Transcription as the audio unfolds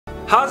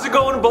How's it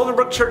going,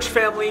 Bolingbrook Church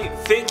family?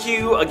 Thank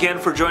you again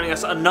for joining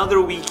us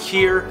another week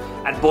here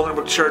at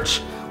Bolingbrook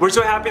Church. We're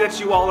so happy that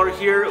you all are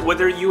here,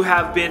 whether you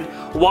have been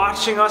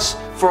watching us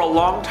for a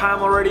long time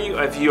already,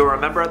 if you're a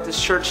member at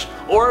this church,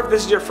 or if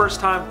this is your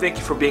first time, thank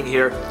you for being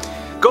here.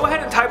 Go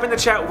ahead and type in the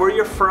chat where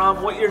you're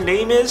from, what your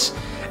name is,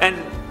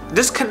 and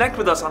just connect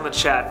with us on the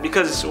chat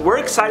because we're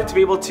excited to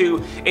be able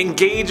to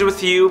engage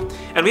with you,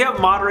 and we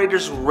have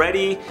moderators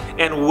ready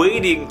and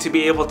waiting to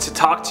be able to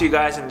talk to you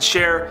guys and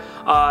share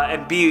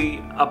and be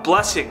a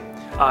blessing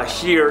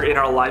here in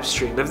our live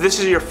stream. If this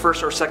is your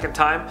first or second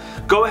time,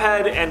 go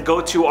ahead and go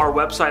to our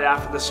website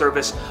after the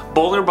service,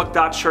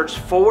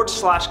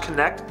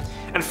 bolingbrook.church/connect,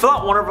 and fill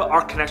out one of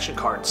our connection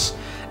cards.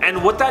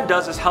 And what that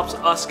does is helps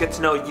us get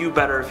to know you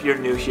better if you're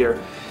new here.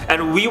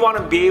 And we want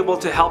to be able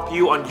to help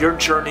you on your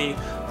journey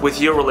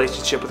with your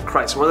relationship with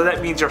Christ. Whether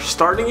that means you're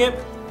starting it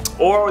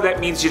or that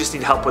means you just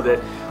need help with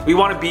it. We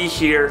want to be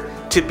here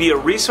to be a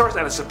resource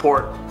and a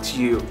support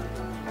to you.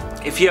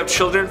 If you have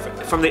children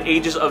from the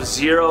ages of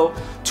 0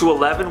 to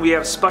 11, we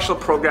have special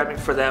programming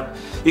for them.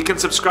 You can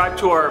subscribe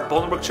to our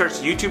Bolingbrook Church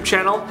YouTube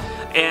channel,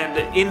 and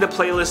in the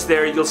playlist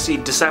there you'll see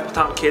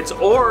Discipletown Kids,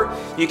 or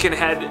you can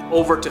head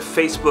over to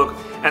Facebook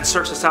and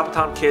search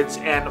Discipletown Kids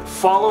and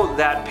follow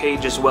that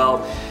page as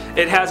well.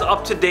 It has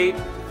up-to-date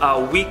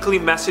weekly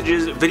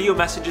messages, video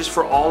messages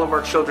for all of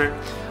our children.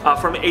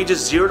 From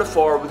ages 0 to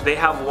 4, they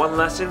have one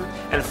lesson,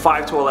 and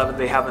 5 to 11,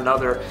 they have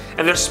another.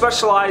 And they're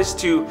specialized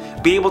to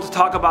be able to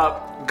talk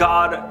about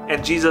God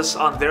and Jesus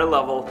on their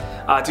level,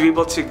 to be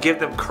able to give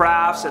them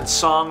crafts and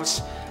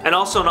songs, and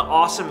also an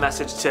awesome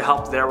message to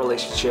help their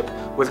relationship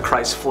with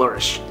Christ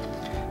flourish.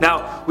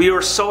 Now, we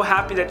are so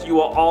happy that you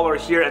all are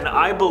here, and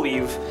I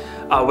believe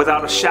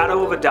without a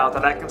shadow of a doubt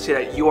that I can say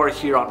that you are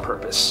here on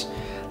purpose.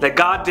 That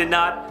God did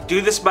not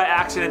do this by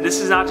accident. This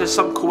is not just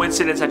some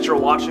coincidence that you're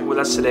watching with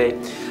us today.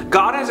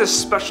 God has a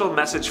special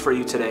message for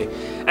you today.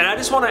 And I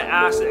just want to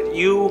ask that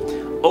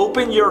you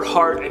open your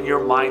heart and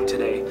your mind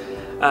today.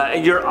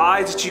 And your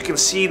eyes, that you can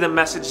see the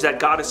message that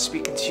God is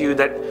speaking to you,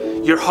 that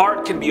your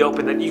heart can be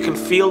open, that you can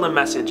feel the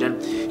message,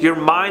 and your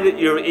mind, that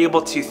you're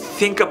able to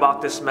think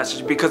about this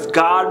message, because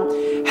God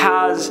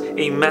has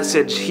a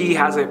message. He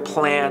has a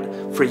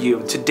plan for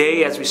you.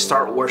 Today, as we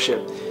start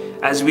worship,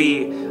 as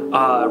we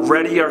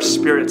ready our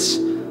spirits,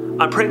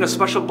 I'm praying a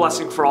special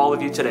blessing for all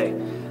of you today,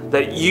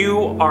 that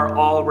you are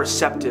all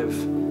receptive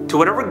to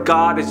whatever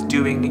God is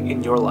doing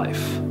in your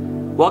life.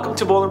 Welcome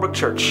to Bolingbrook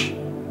Church,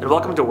 and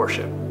welcome to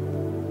worship.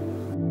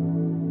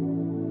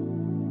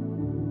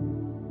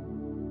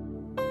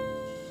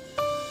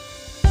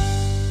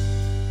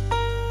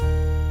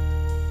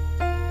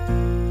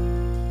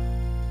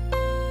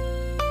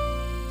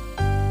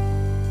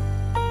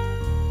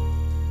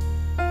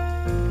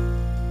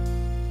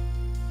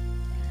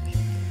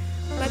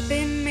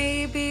 Weapon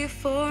may be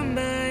formed,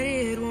 but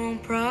it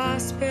won't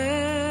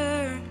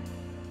prosper.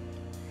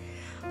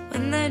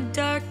 When the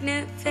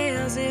darkness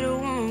fails, it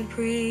won't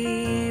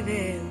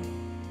prevail.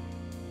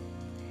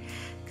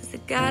 'Cause the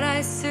God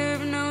I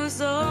serve knows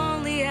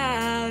only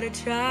how to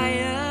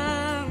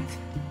triumph.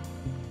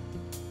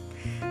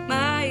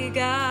 My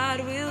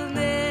God will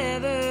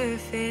never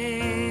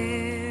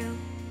fail.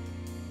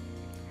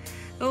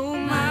 Oh,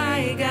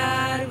 my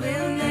God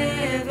will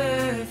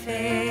never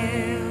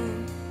fail.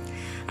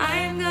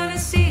 I'm gonna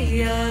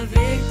see a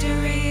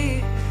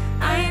victory.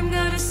 I'm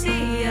gonna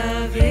see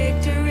a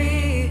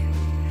victory.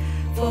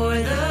 For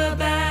the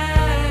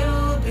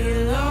battle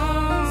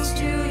belongs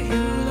to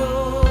you,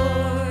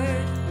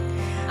 Lord.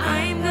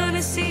 I'm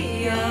gonna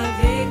see a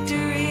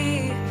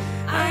victory.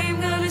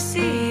 I'm gonna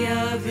see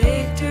a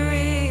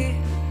victory.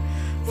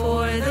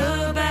 For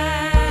the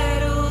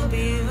battle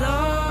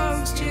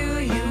belongs to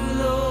you,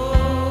 Lord.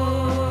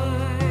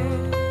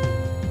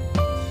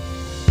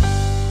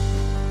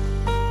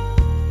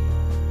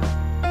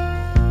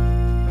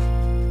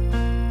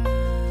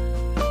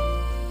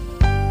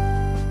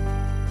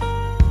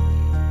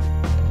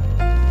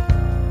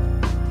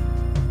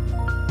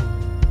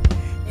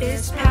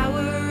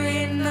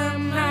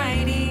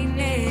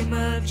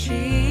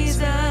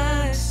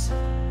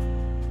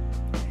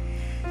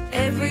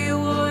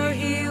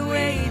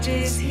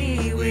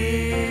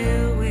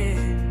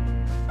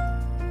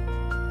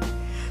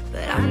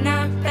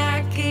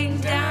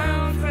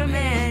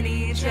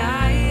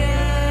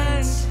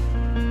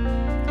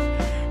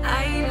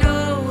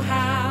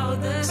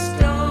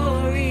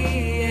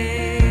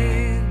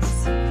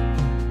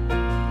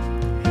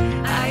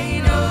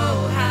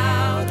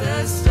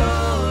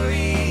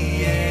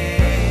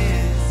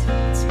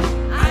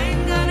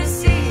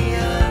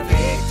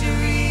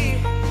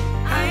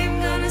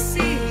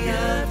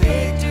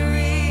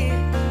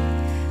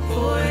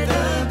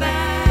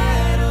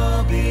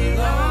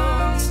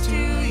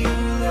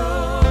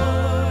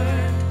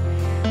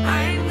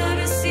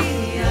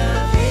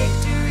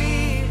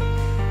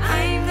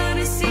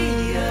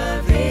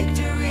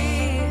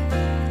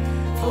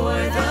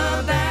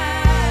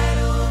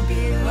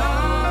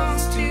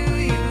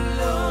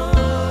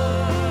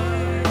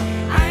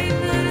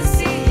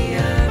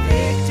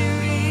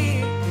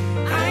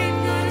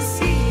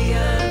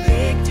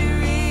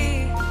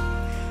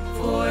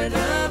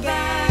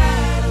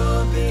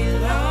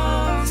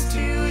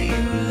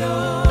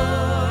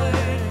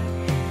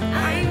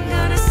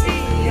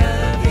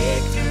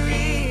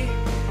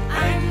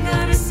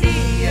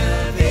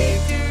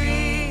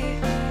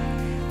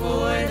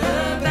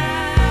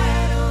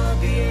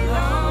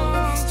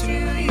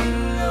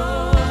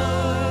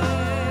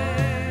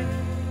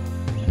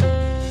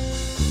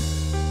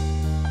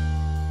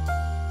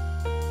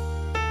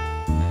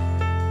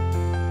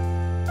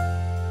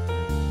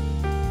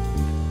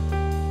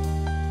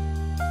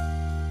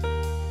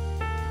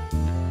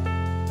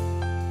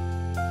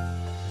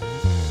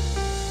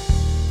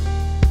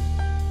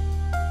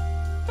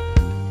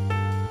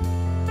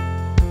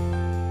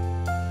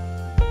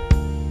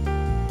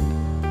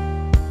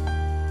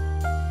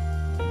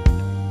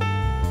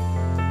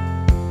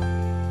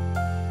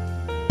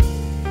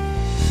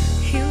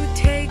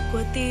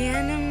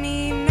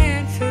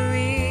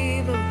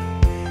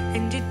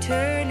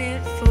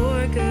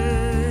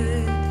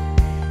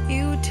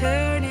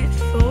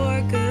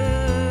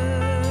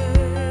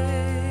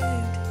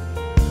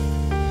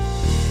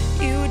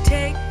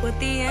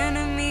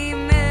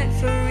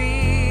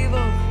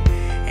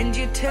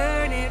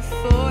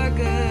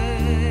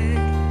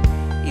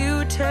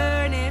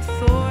 turn it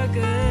for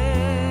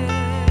good.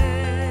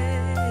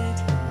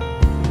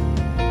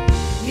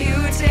 You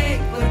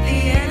take what the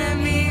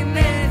enemy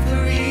meant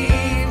for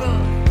evil,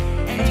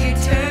 and you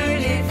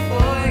turn it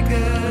for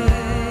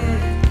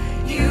good.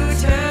 You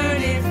turn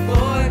it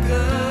for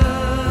good.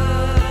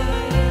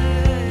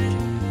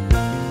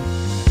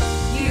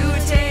 You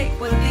take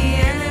what the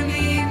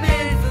enemy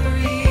meant for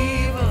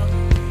evil,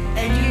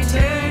 and you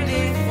turn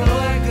it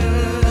for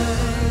good.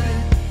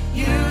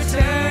 You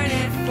turn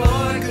it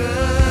for good.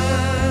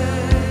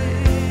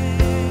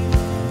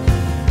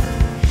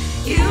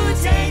 You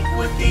take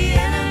what the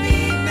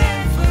enemy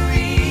meant for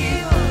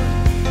evil,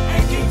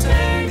 and you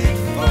turn it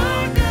for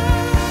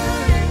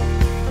good.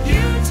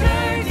 You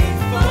turn it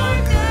for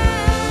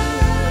good.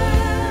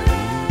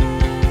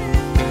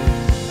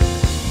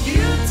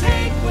 You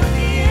take what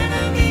the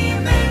enemy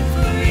meant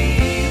for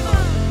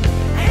evil,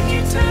 and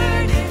you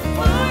turn it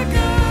for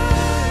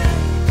good.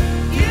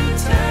 You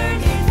turn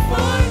it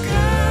for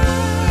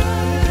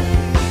good.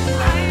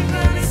 I'm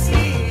gonna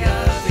see a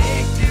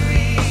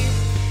victory.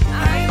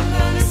 I'm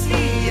gonna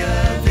see a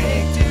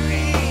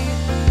victory.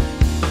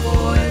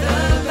 For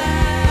the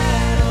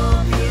battle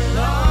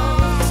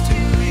belongs to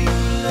you,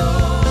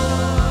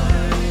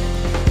 Lord.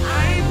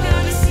 I'm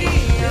gonna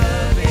see a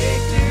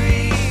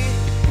victory.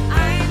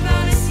 I'm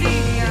gonna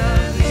see a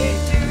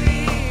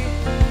victory.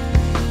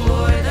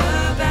 For the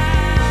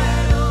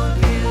battle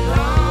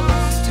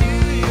belongs to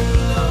you,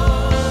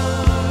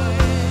 Lord.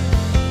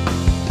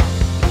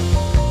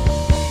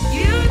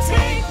 You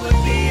take what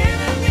the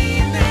enemy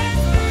meant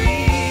for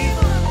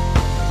evil,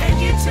 and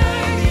you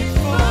turn it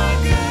for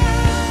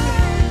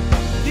good.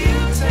 You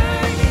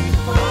turn it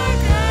for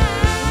good.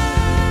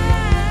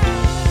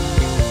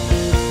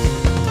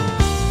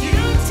 You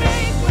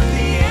take what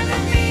the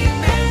enemy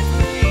meant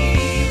for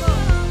evil,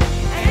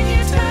 and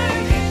you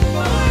turn it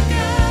for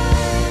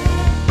good.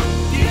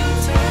 You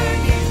turn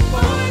it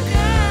for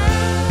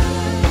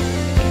good.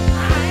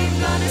 I'm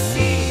gonna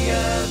see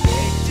a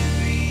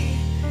victory.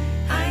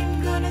 I'm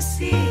gonna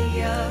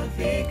see a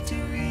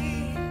victory.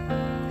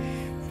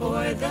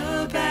 For the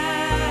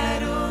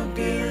battle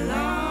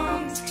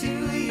belongs to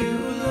you,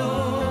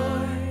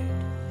 Lord.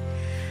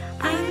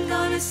 I'm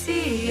gonna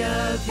see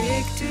a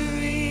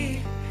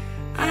victory.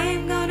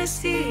 I'm gonna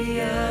see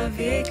a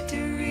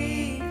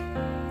victory.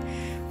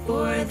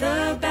 For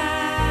the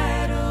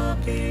battle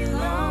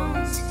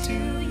belongs to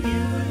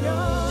you,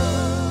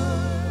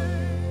 Lord.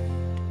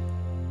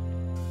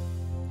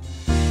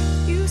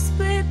 You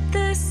split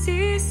the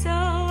sea so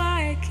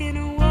I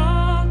can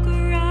walk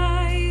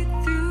right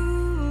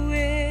through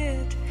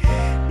it.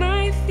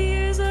 My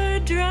fears are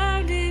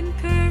drowned in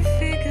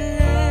perfect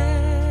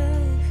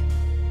love.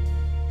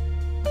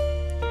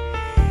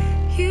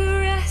 You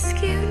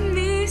rescued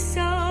me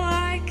so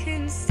I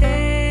can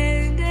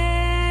stand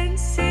and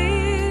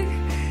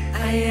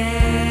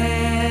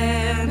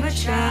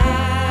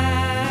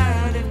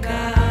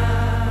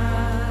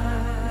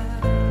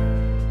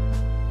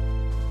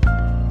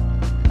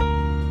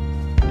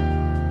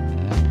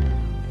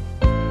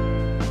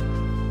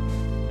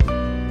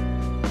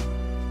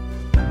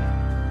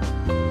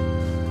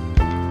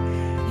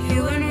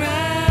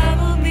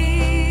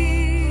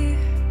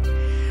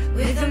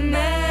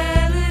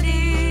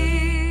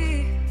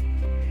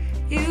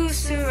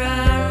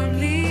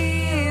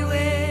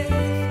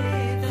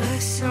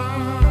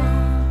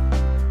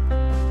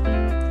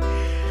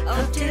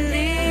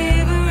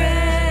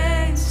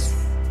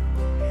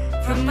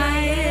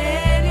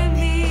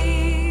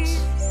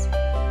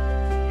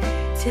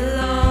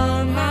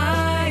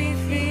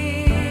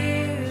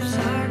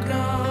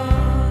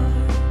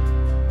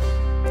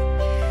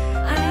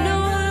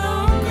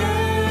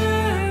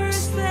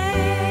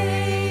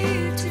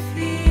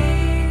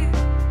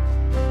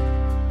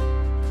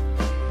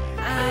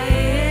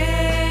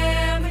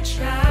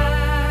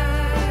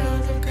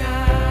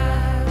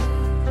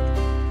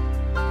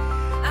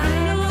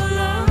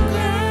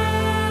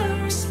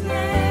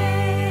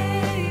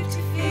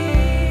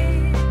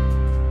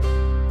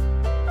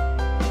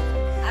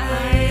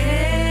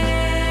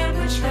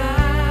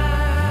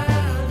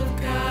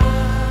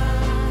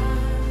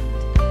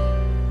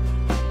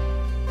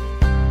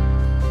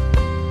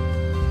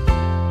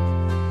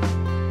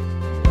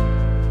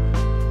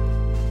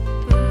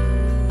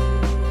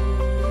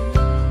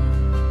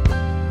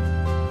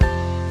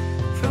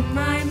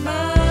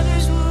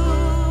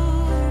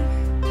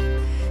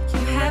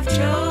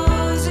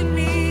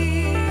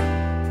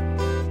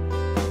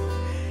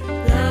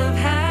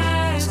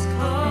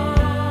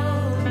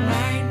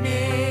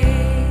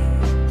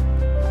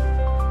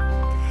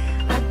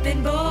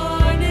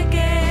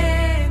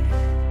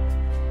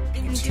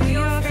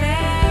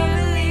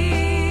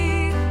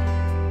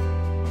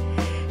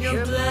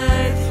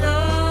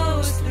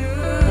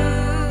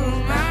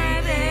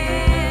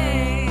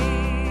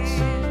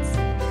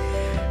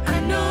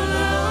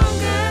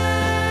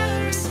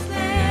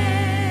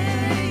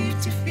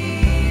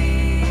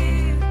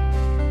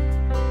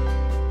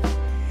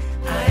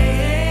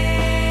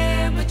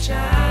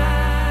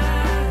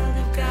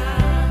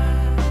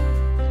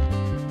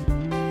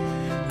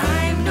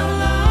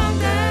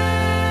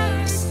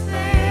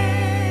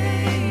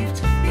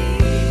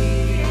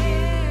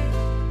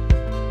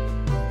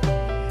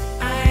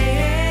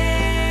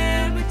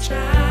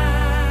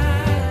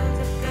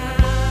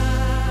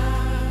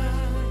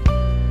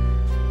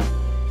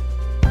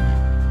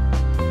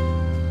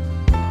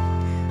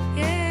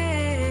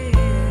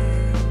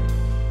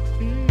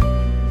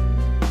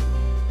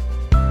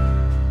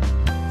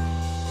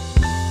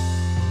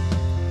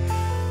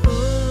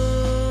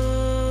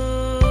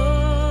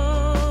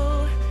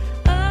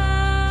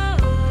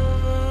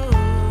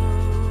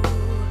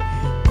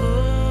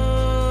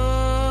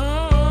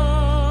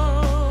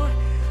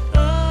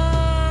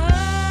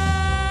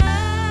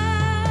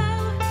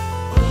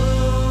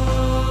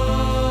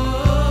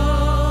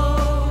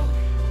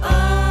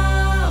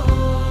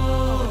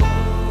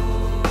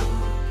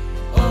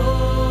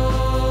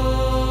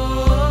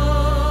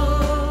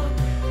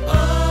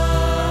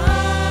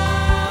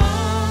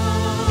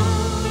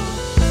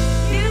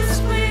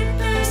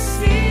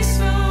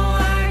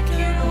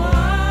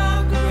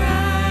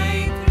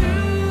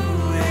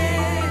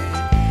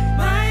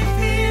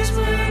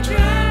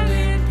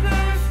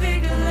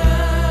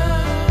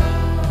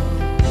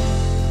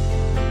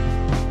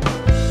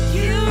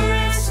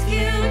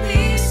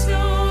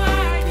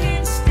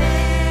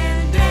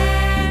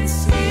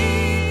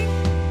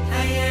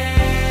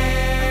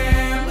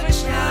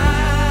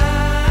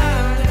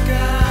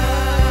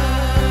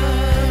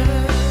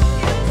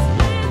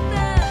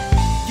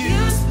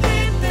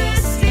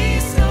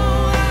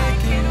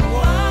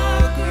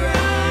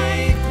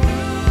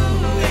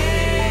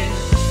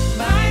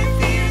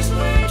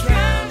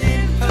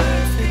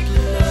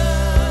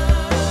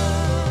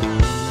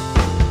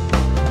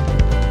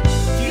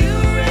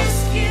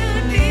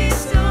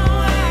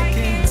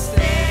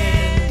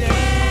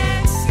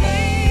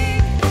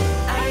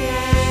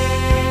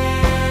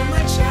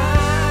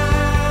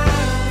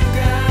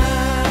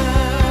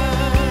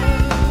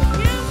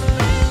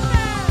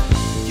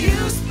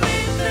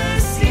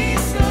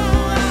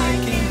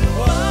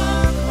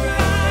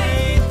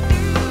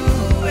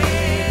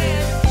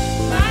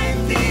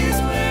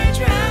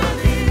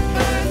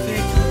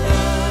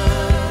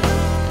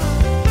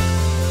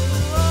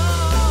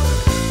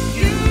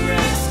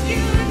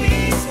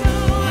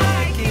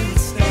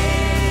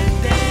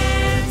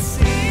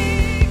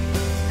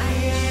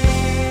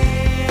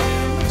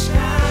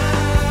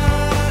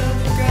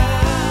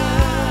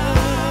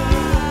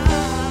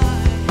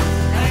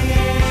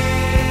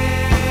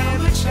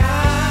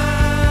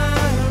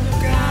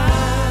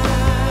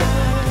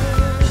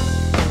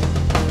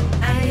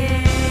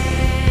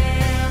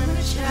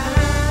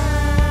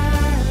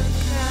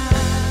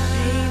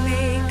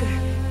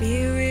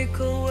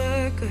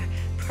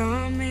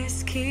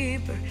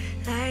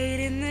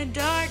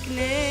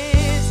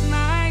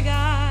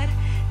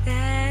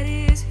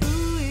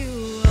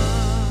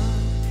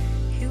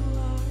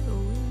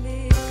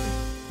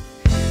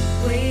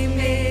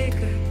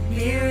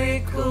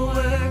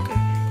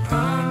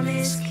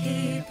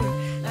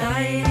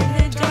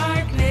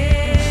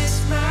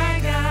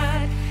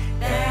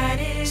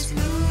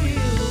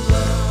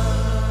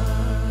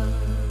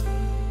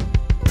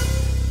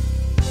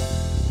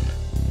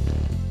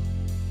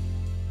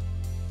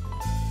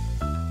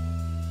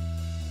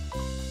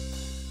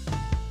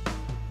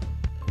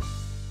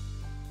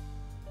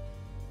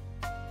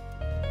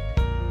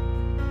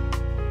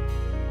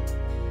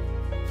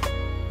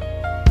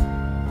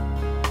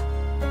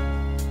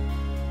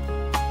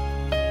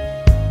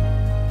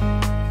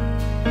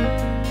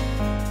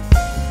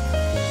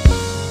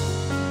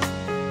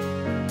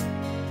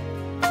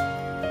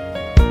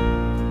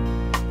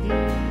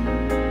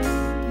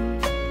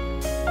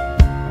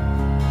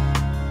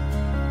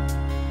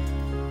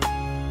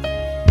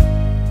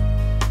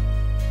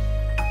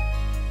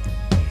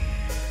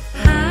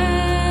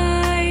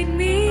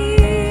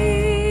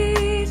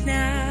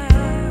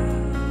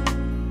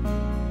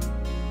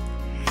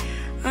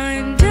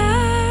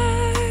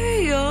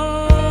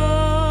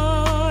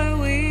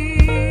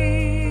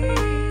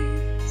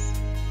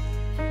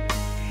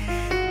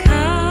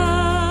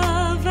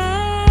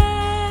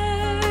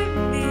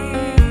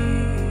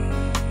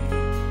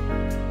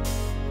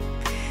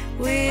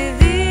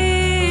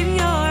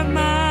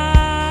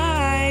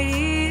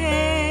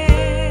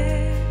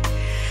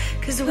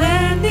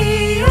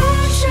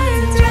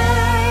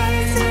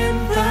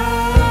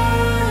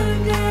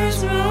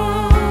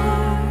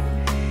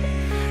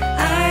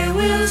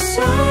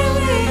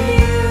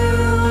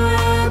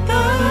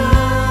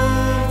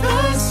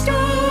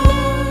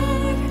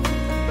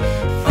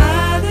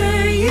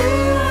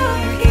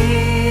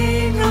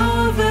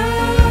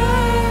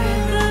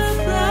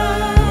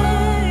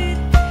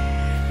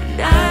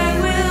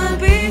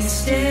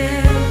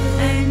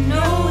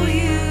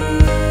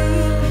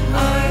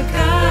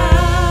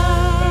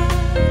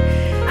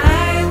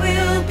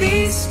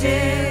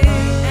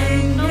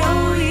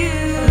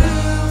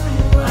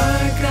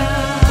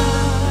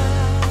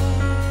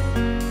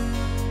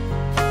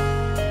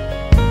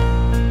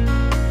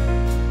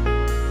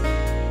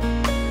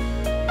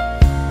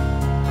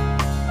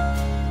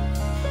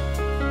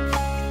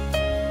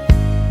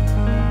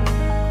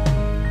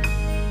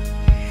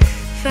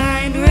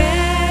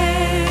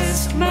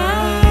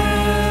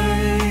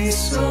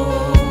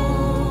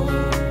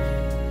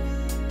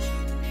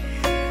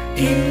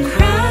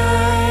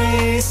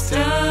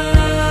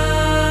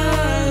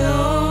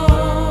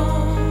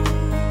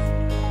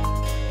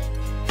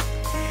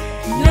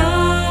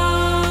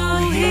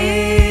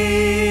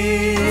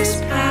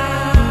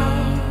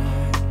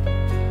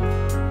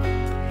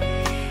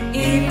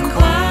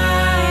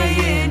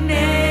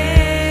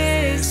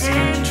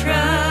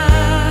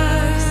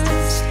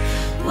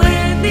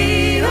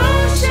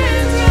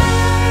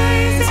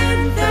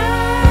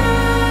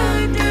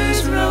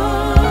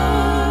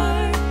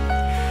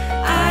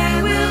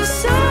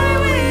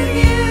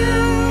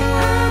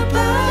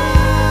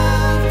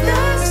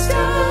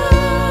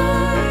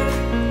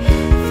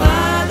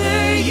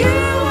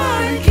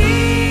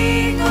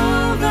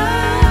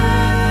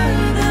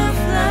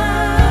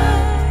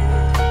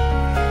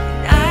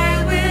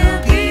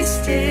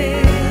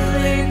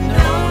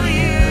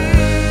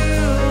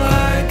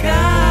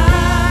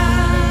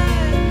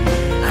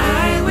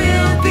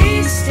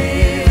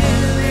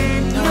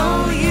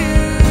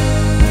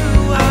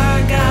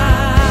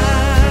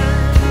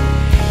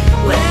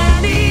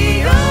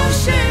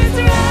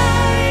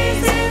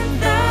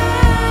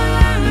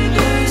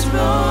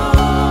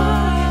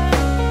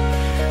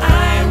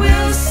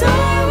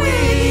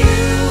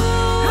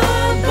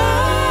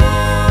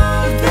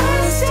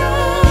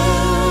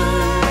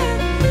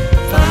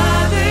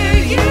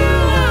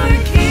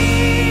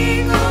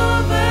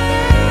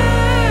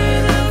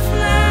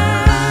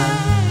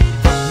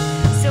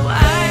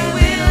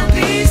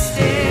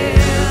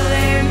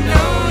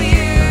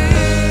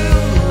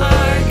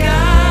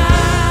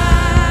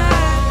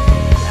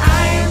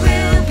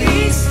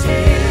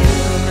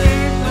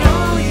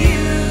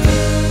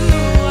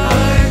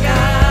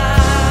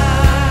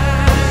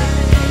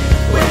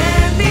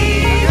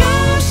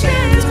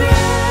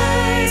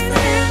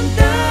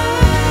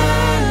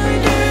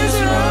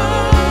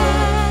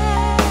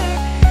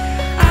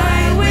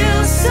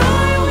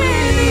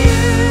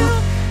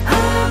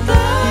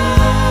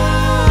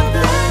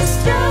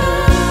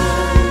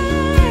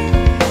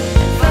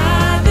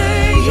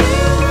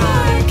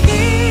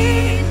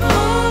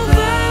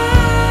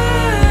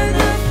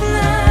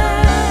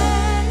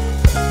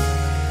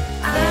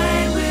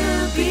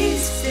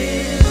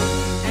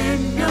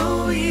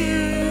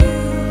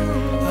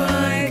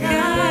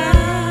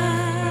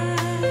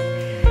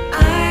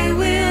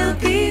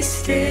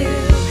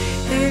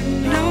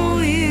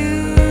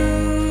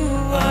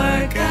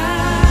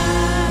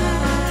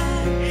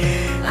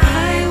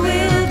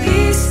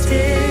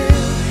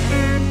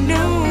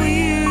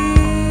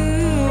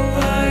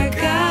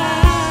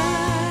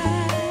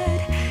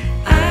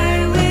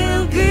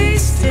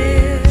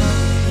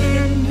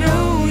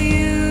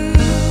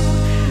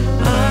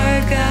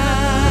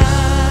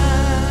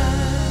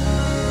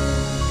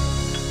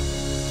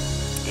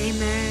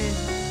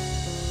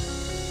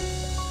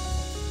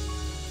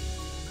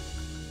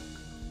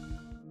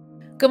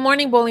Good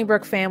morning,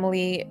 Bolingbrook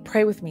family.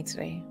 Pray with me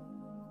today.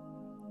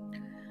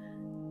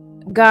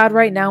 God,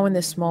 right now in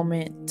this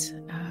moment,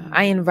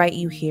 I invite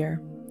you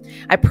here.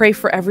 I pray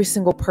for every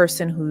single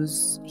person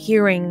who's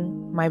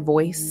hearing my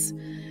voice.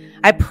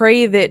 I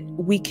pray that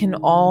we can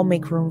all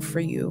make room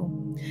for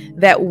you,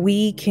 that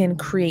we can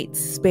create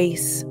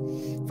space,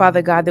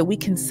 Father God, that we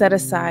can set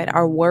aside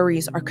our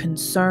worries, our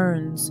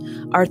concerns,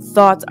 our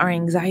thoughts, our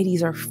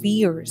anxieties, our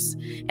fears,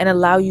 and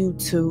allow you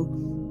to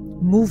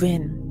move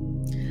in.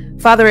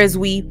 Father, as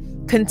we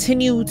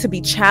continue to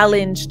be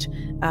challenged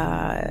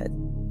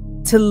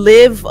to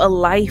live a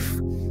life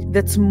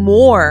that's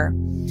more,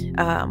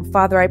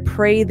 Father, I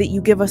pray that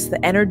you give us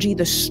the energy,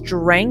 the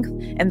strength,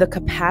 and the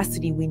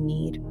capacity we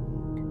need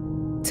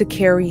to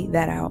carry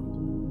that out.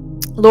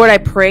 Lord, I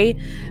pray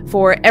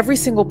for every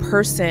single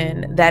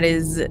person that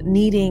is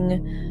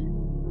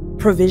needing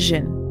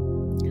provision.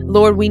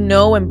 Lord, we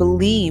know and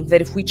believe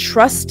that if we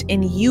trust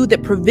in you,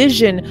 that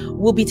provision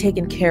will be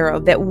taken care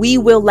of, that we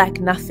will lack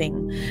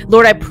nothing.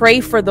 Lord, I pray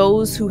for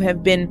those who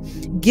have been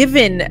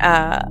given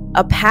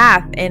a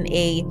path and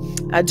a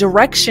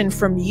direction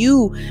from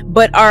you,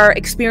 but are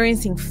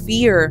experiencing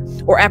fear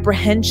or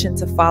apprehension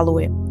to follow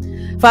it.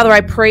 Father,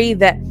 I pray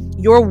that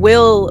your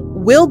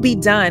will be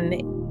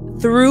done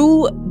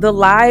through the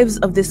lives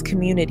of this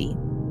community.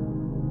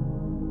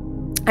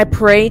 I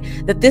pray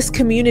that this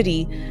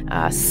community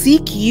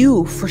seek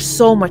you for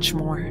so much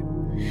more.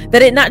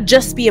 That it not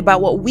just be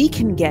about what we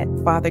can get,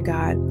 Father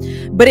God,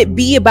 but it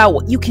be about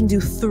what you can do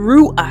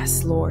through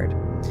us, Lord.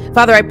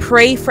 Father, I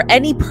pray for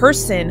any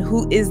person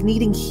who is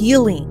needing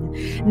healing,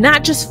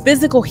 not just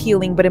physical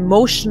healing, but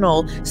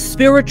emotional,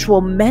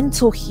 spiritual,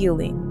 mental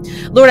healing.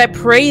 Lord, I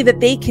pray that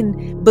they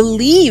can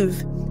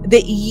believe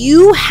that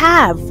you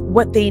have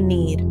what they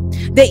need,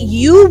 that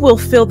you will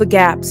fill the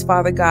gaps,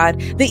 Father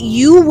God, that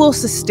you will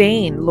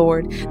sustain,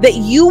 Lord, that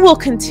you will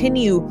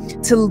continue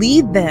to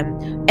lead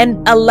them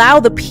and allow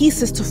the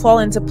pieces to fall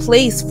into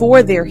place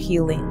for their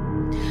healing.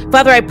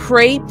 Father, I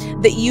pray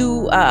that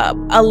you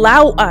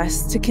allow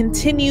us to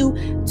continue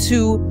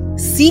to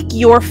seek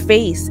your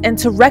face and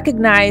to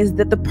recognize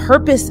that the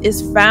purpose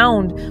is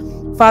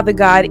found, Father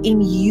God,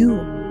 in you.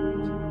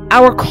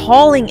 Our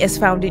calling is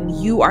found in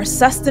you. Our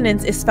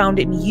sustenance is found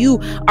in you.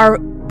 Our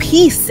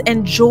peace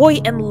and joy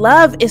and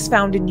love is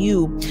found in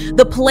you.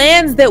 The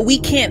plans that we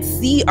can't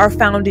see are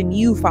found in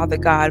you, Father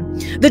God.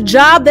 The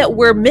job that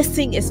we're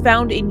missing is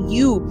found in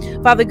you,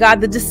 Father God.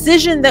 The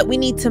decision that we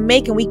need to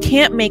make and we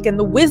can't make and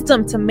the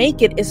wisdom to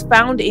make it is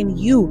found in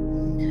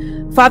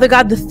you. Father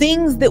God, the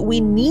things that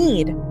we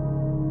need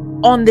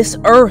on this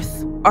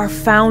earth are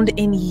found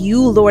in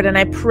you, Lord. And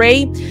I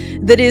pray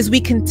that as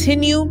we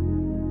continue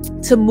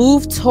to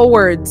move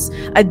towards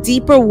a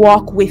deeper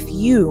walk with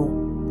you,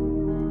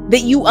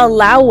 that you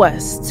allow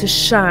us to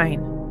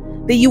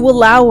shine, that you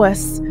allow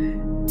us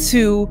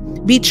to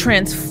be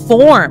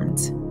transformed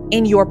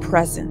in your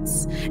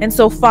presence. And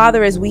so,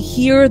 Father, as we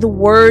hear the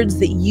words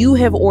that you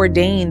have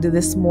ordained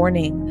this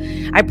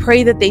morning, I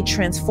pray that they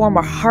transform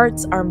our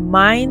hearts, our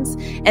minds,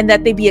 and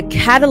that they be a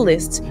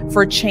catalyst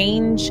for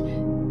change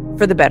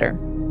for the better.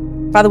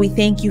 Father, we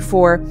thank you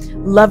for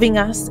loving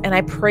us, and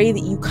I pray that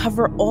you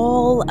cover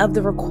all of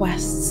the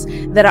requests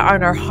that are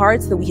on our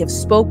hearts that we have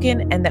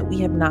spoken and that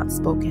we have not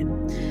spoken.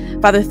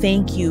 Father,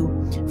 thank you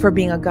for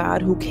being a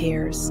God who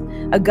cares,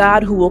 a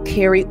God who will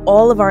carry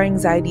all of our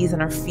anxieties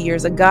and our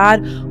fears, a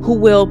God who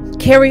will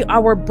carry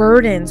our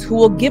burdens, who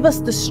will give us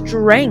the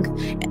strength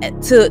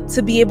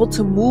to be able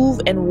to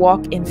move and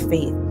walk in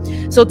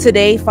faith. So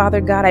today,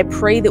 Father God, I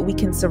pray that we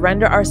can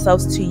surrender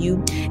ourselves to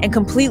you and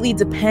completely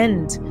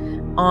depend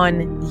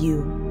on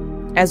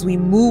you as we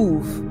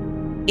move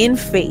in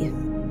faith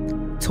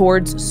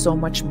towards so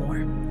much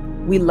more.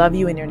 We love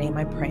you. In your name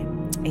I pray.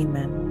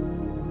 Amen.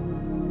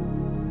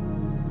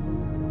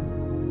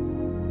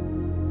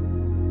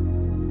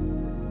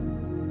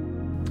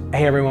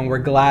 Hey everyone, we're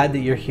glad that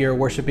you're here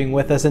worshiping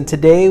with us. And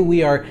today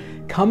we are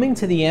coming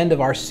to the end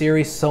of our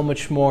series, So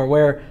Much More,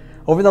 where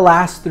over the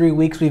last 3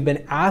 weeks we've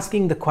been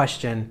asking the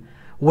question,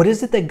 what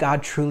is it that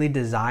God truly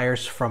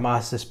desires from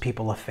us as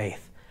people of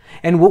faith?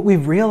 And what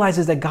we've realized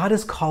is that God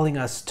is calling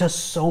us to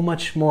so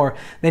much more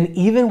than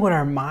even what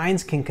our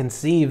minds can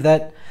conceive,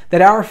 that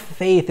our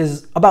faith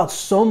is about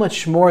so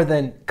much more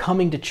than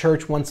coming to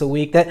church once a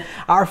week, that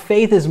our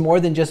faith is more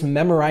than just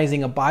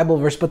memorizing a Bible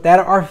verse, but that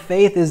our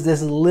faith is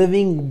this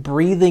living,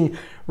 breathing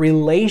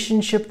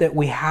relationship that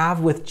we have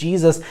with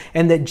Jesus,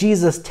 and that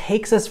Jesus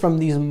takes us from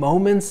these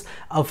moments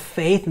of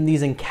faith and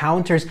these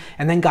encounters,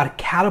 and then God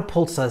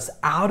catapults us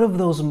out of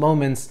those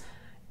moments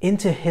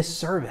into His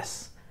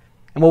service.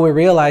 And what we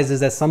realize is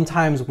that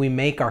sometimes we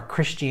make our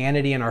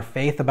Christianity and our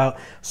faith about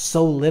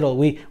so little.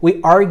 We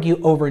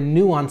argue over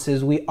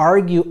nuances, we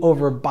argue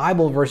over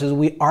Bible verses,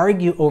 we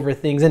argue over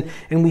things, and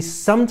we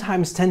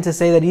sometimes tend to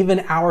say that even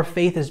our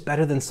faith is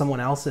better than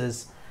someone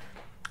else's.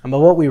 But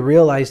what we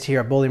realized here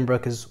at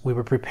Bolingbrook as we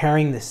were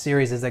preparing this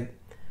series is that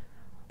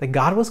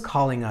God was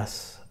calling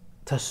us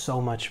to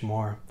so much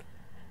more.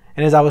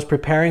 And as I was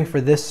preparing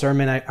for this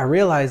sermon, I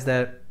realized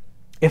that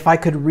if I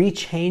could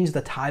rechange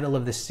the title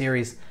of this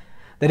series,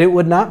 that it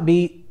would not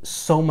be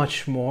so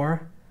much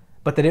more,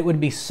 but that it would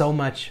be so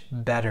much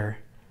better.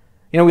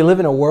 You know, we live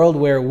in a world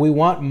where we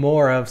want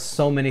more of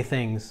so many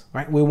things,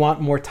 right? We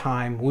want more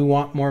time, we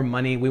want more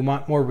money, we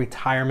want more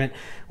retirement,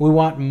 we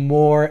want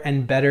more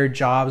and better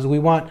jobs, we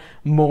want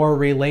more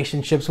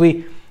relationships.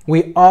 We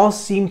all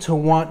seem to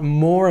want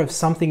more of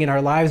something in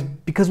our lives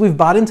because we've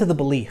bought into the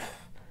belief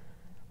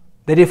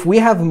that if we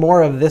have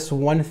more of this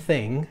one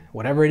thing,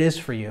 whatever it is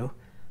for you,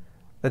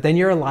 that then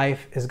your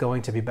life is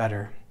going to be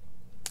better.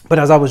 But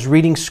as I was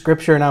reading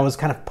scripture and I was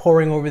kind of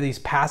poring over these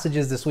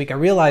passages this week, I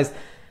realized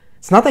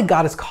it's not that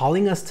God is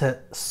calling us to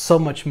so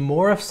much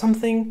more of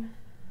something,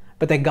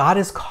 but that God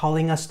is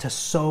calling us to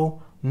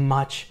so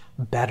much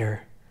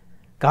better.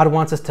 God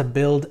wants us to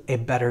build a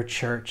better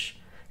church.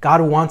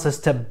 God wants us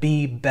to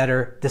be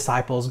better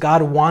disciples.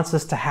 God wants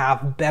us to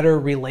have better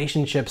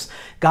relationships.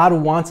 God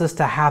wants us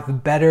to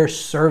have better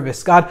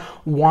service. God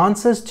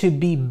wants us to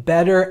be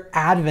better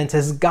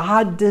Adventists.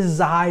 God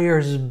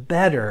desires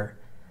better.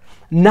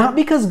 Not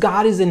because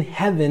God is in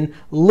heaven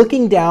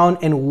looking down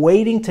and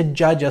waiting to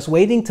judge us,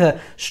 waiting to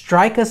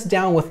strike us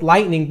down with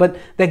lightning, but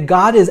that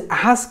God is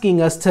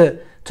asking us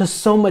to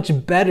so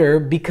much better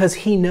because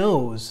He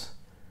knows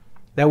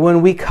that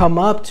when we come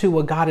up to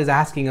what God is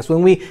asking us,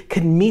 when we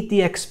can meet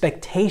the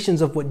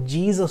expectations of what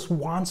Jesus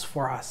wants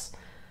for us,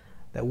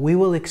 that we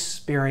will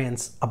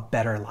experience a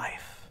better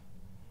life.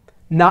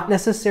 Not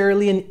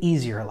necessarily an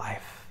easier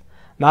life,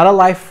 not a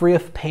life free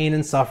of pain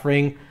and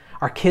suffering.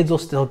 Our kids will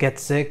still get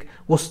sick.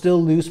 We'll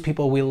still lose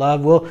people we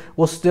love.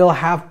 We'll still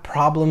have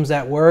problems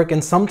at work.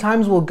 And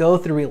sometimes we'll go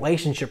through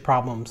relationship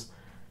problems.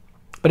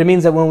 But it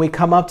means that when we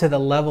come up to the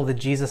level that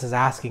Jesus is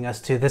asking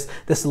us to,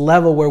 this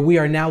level where we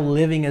are now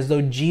living as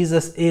though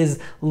Jesus is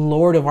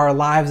Lord of our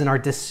lives and our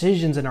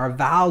decisions and our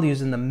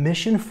values and the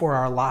mission for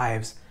our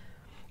lives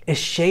is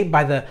shaped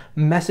by the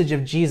message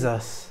of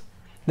Jesus,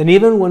 then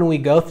even when we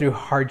go through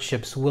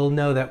hardships, we'll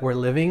know that we're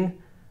living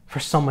for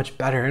so much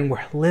better and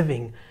we're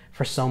living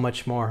for so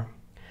much more.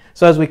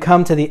 So as we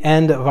come to the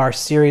end of our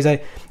series,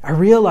 I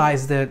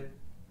realize that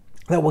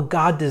what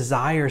God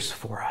desires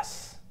for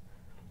us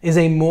is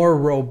a more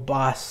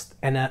robust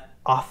and an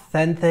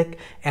authentic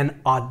and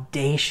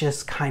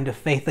audacious kind of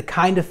faith. The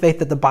kind of faith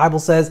that the Bible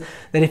says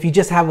that if you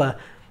just have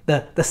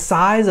the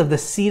size of the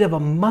seed of a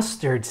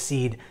mustard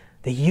seed,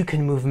 that you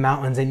can move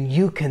mountains and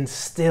you can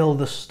still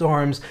the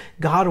storms.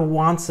 God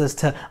wants us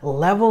to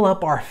level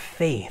up our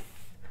faith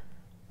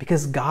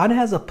because God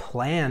has a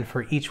plan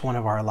for each one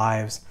of our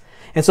lives.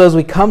 And so as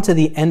we come to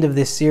the end of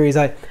this series,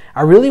 I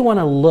really want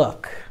to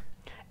look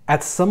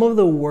at some of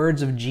the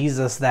words of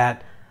Jesus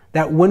that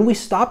when we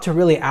stop to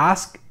really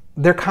ask,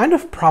 they're kind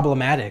of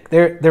problematic.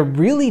 They're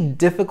really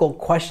difficult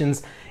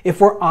questions if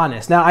we're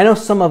honest. Now, I know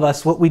some of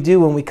us, what we do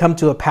when we come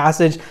to a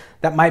passage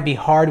that might be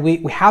hard,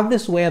 we have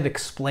this way of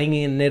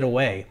explaining it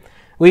away.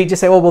 We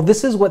just say, well,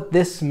 this is what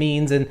this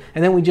means, and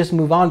then we just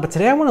move on. But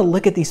today I want to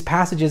look at these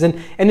passages,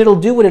 and it'll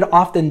do what it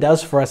often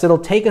does for us. It'll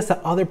take us to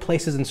other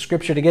places in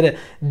Scripture to get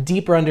a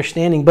deeper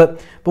understanding.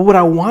 But what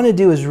I want to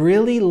do is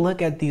really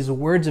look at these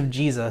words of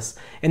Jesus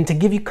and to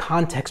give you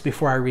context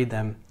before I read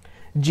them.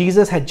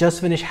 Jesus had just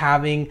finished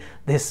having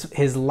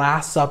his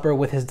Last Supper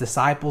with his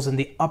disciples in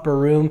the upper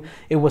room.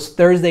 It was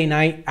Thursday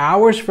night.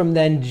 Hours from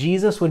then,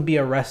 Jesus would be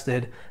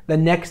arrested. The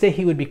next day,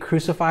 he would be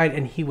crucified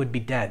and he would be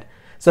dead.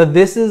 So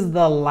this is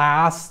the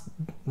last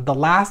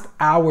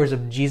hours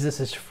of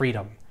Jesus'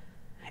 freedom.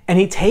 And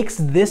he takes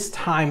this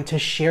time to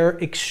share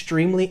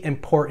extremely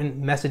important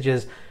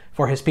messages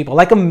for his people,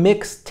 like a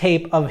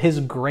mixtape of his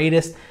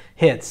greatest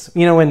hits.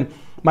 You know, when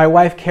my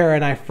wife Kara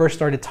and I first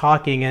started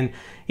talking, and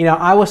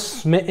I was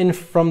smitten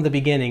from the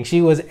beginning.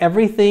 She was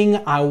everything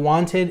I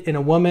wanted in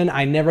a woman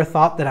I never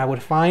thought that I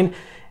would find.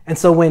 And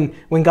so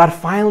when God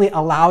finally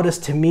allowed us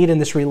to meet and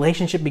this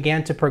relationship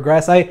began to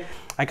progress,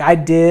 I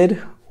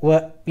did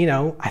what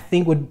I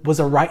think was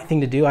a right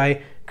thing to do.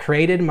 I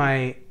created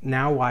my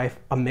now wife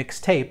a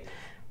mixtape.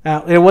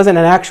 It wasn't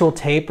an actual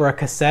tape or a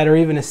cassette or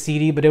even a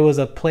CD, but it was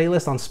a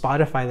playlist on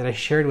Spotify that I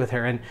shared with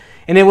her.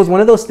 And it was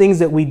one of those things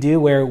that we do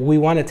where we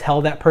want to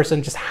tell that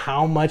person just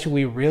how much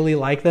we really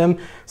like them.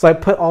 So I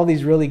put all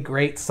these really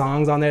great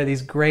songs on there,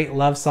 these great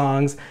love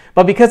songs.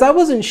 But because I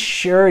wasn't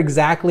sure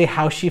exactly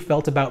how she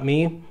felt about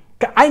me,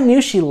 I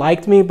knew she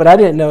liked me, but I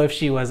didn't know if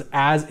she was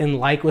as in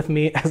like with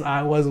me as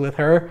I was with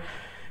her.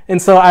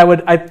 And so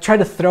I tried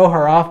to throw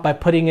her off by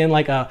putting in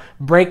like a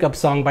breakup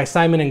song by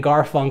Simon and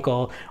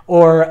Garfunkel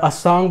or a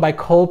song by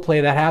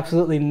Coldplay that had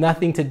absolutely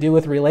nothing to do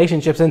with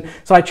relationships. And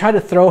so I tried to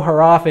throw her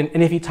off.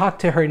 And if you talk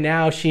to her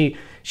now, she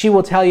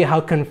will tell you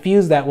how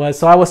confused that was.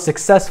 So I was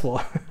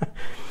successful.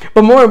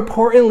 But more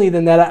importantly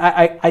than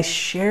that, I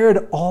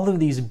shared all of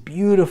these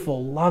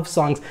beautiful love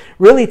songs,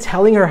 really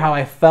telling her how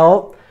I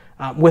felt.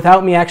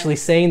 Without me actually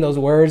saying those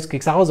words,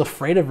 because I was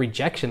afraid of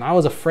rejection. I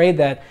was afraid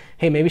that,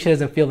 hey, maybe she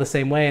doesn't feel the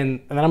same way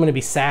and then I'm going to be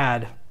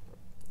sad.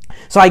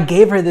 So I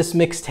gave her this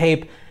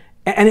mixtape,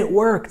 And it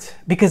worked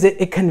because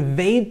it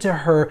conveyed to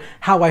her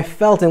how I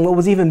felt. And what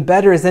was even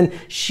better is then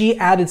she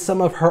added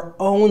some of her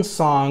own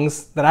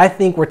songs that I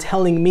think were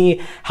telling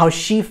me how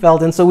she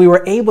felt. And so we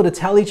were able to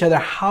tell each other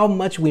how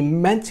much we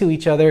meant to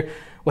each other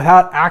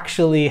without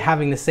actually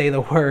having to say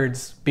the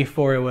words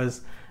before it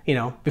was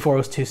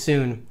too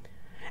soon.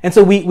 And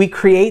so we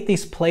create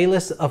these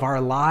playlists of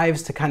our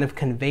lives to kind of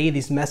convey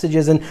these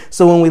messages. And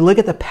so when we look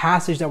at the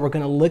passage that we're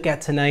going to look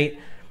at tonight,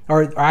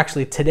 or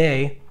actually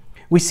today,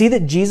 we see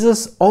that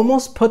Jesus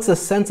almost puts a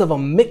sense of a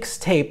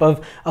mixtape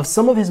of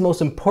some of his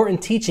most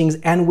important teachings.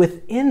 And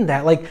within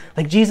that, like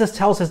Jesus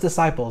tells his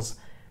disciples,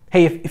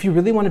 hey, if you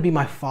really want to be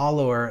my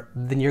follower,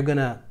 then you're going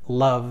to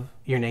love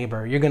your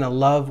neighbor. You're going to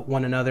love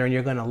one another, and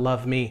you're going to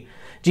love me.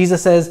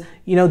 Jesus says,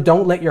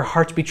 don't let your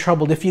hearts be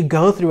troubled. If you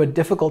go through a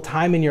difficult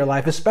time in your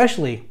life,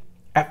 especially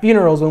at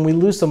funerals when we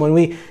lose someone,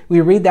 we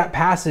read that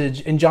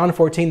passage in John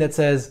 14 that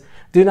says,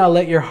 do not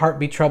let your heart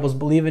be troubled.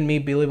 Believe in me,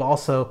 believe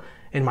also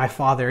in my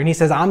Father. And he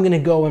says, I'm going to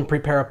go and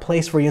prepare a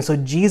place for you. And so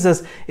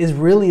Jesus is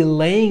really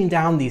laying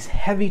down these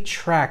heavy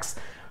tracks,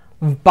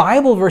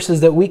 Bible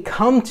verses that we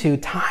come to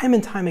time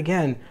and time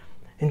again.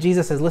 And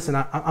Jesus says, listen,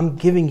 I'm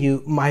giving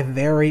you my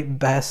very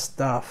best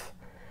stuff.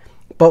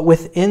 But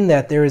within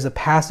that, there is a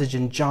passage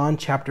in John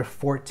chapter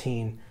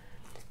 14.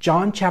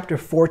 John chapter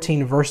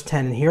 14, verse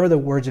 10. And here are the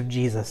words of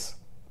Jesus.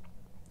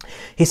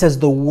 He says,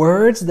 the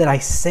words that I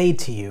say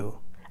to you,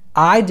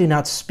 I do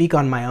not speak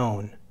on my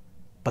own,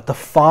 but the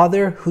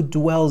Father who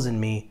dwells in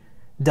me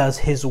does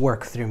his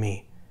work through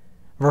me.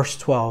 Verse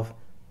 12,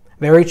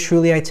 very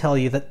truly I tell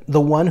you that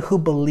the one who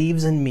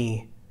believes in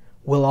me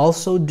will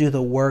also do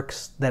the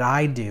works that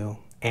I do,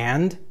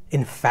 and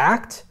in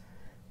fact,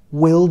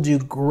 will do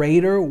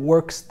greater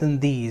works than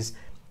these,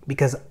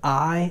 because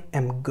I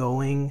am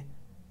going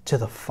to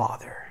the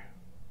Father.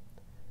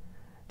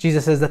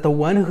 Jesus says that the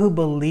one who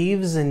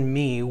believes in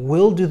me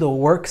will do the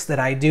works that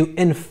I do.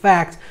 In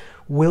fact,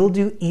 will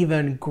do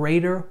even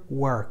greater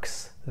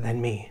works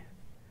than me.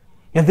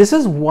 And this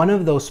is one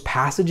of those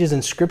passages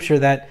in Scripture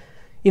that,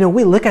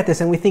 we look at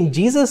this and we think,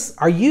 Jesus,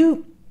 are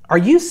you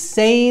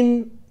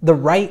saying the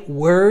right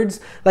words?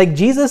 Like,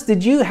 Jesus,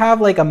 did you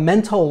have like a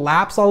mental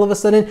lapse all of a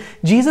sudden?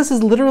 Jesus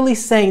is literally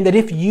saying that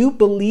if you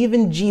believe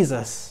in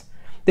Jesus,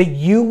 that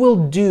you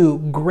will do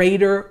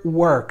greater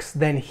works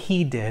than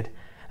he did.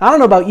 I don't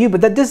know about you,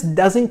 but that just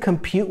doesn't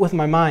compute with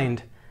my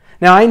mind.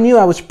 Now, I knew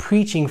I was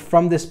preaching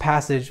from this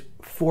passage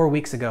 4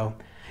 weeks ago.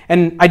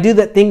 And I do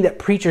that thing that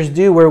preachers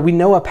do where we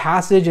know a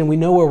passage and we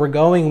know where we're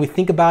going. And we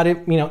think about it,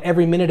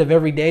 every minute of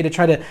every day to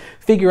try to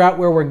figure out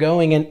where we're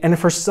going. And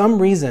for some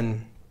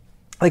reason,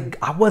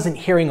 I wasn't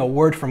hearing a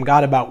word from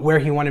God about where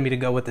he wanted me to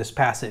go with this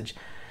passage.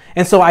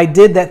 And so I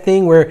did that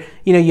thing where,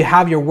 you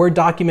have your Word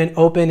document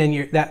open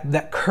and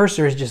that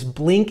cursor is just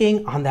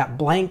blinking on that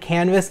blank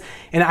canvas.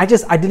 And I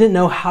didn't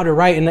know how to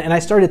write. And I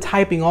started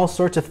typing all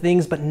sorts of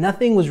things, but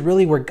nothing was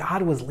really where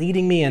God was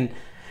leading me.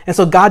 And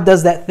so God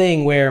does that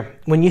thing where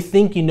when you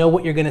think you know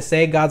what you're going to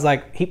say, God's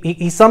like,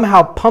 he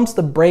somehow pumps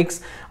the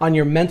brakes on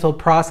your mental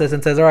process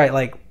and says, all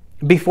right,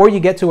 before you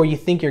get to where you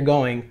think you're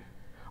going,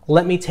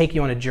 let me take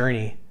you on a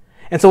journey.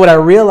 And so what I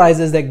realized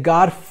is that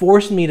God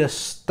forced me to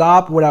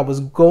stop what I was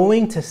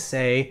going to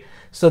say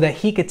so that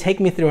he could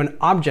take me through an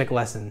object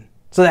lesson,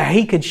 so that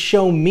he could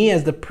show me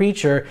as the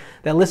preacher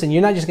that, listen,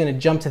 you're not just going to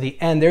jump to the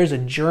end. There's a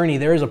journey.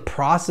 There is a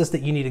process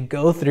that you need to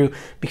go through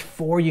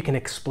before you can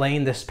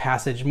explain this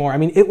passage more. I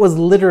mean, it was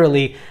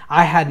literally,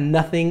 I had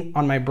nothing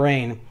on my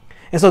brain.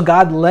 And so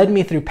God led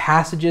me through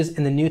passages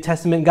in the New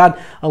Testament.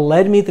 God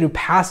led me through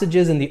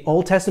passages in the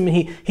Old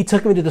Testament. He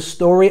took me to the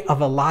story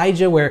of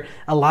Elijah, where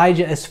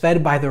Elijah is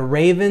fed by the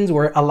ravens,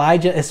 where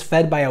Elijah is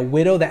fed by a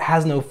widow that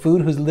has no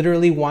food, who's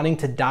literally wanting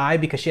to die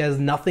because she has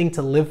nothing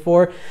to live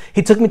for.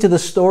 He took me to the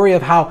story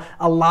of how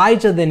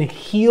Elijah then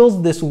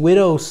heals this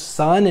widow's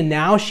son, and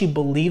now she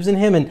believes in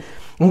him. And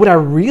what I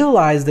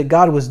realized that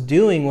God was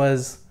doing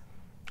was,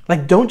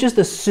 don't just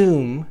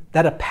assume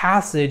that a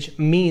passage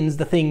means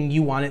the thing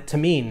you want it to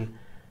mean.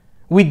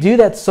 We do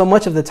that so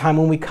much of the time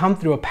when we come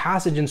through a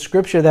passage in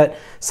Scripture that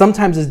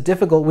sometimes is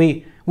difficult.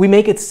 We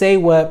make it say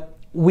what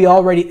we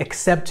already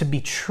accept to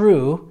be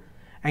true,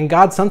 and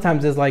God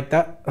sometimes is like,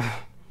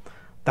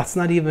 that's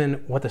not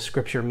even what the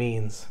Scripture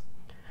means.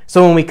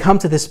 So when we come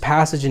to this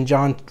passage in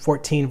John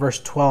 14, verse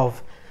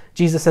 12,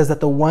 Jesus says that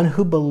the one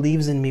who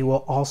believes in me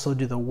will also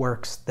do the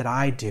works that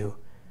I do,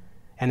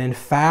 and in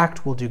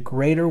fact will do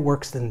greater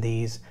works than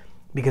these,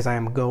 because I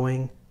am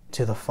going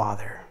to the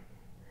Father.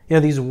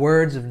 These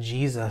words of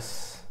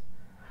Jesus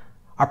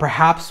are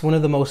perhaps one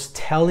of the most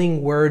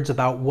telling words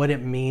about what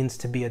it means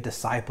to be a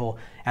disciple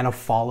and a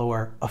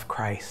follower of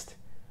Christ.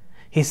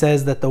 He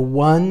says that the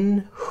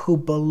one who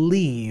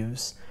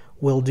believes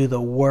will do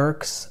the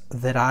works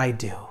that I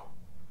do.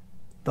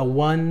 The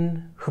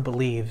one who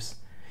believes.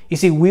 You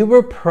see, we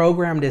were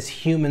programmed as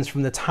humans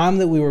from the time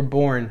that we were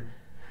born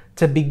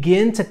to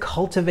begin to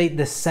cultivate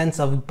this sense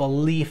of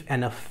belief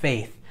and of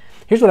faith.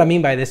 Here's what I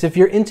mean by this. If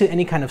you're into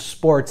any kind of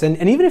sports, and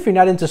even if you're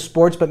not into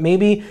sports, but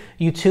maybe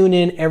you tune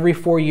in every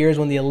 4 years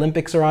when the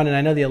Olympics are on, and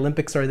I know the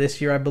Olympics are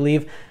this year, I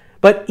believe,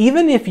 But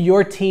even if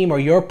your team or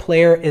your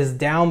player is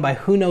down by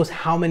who knows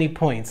how many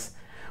points,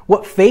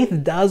 what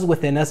faith does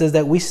within us is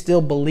that we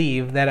still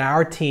believe that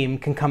our team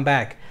can come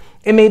back.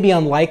 It may be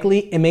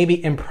unlikely, it may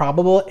be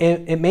improbable,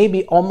 it may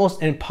be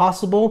almost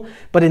impossible,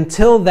 but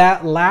until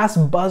that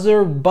last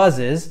buzzer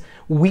buzzes,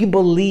 we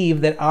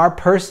believe that our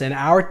person,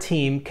 our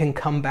team can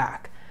come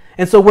back.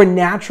 And so we're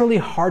naturally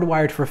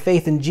hardwired for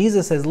faith. And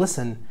Jesus says,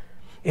 listen,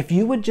 if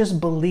you would just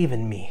believe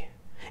in me,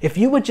 if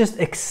you would just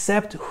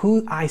accept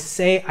who I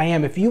say I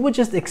am, if you would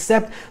just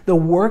accept the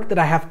work that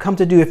I have come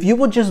to do, if you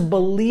would just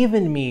believe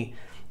in me,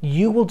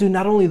 you will do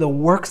not only the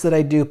works that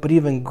I do, but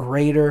even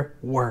greater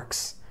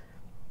works.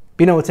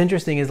 But you know, what's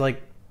interesting is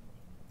like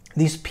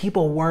these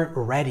people weren't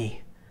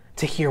ready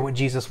to hear what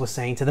Jesus was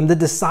saying to them. The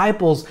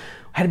disciples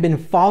had been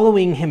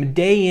following him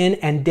day in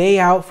and day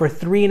out for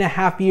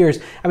 3.5 years.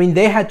 I mean,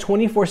 they had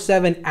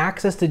 24/7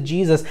 access to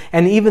Jesus.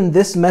 And even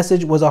this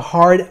message was a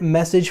hard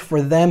message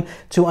for them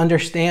to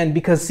understand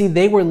because, see,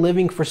 they were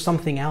living for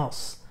something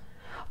else.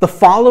 The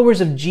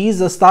followers of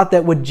Jesus thought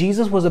that what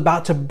Jesus was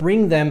about to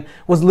bring them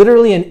was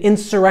literally an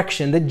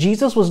insurrection, that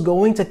Jesus was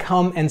going to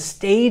come and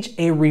stage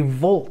a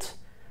revolt,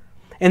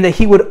 and that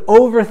he would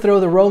overthrow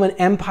the Roman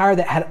Empire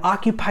that had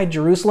occupied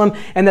Jerusalem,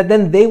 and that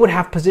then they would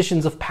have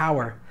positions of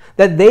power,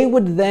 that they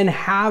would then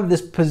have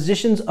this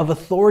positions of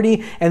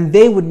authority, and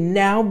they would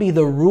now be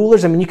the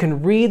rulers. I mean, you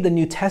can read the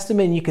New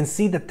Testament and you can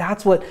see that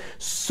that's what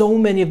so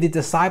many of the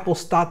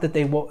disciples thought that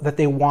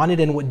they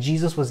wanted and what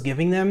Jesus was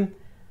giving them.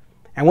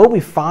 And what we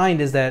find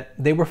is that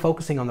they were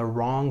focusing on the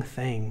wrong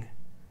thing.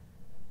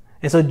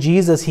 And so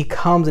Jesus, he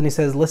comes and he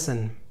says,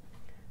 listen,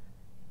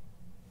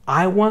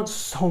 I want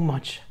so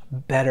much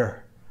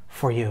better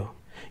for you.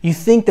 You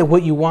think that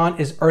what you want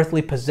is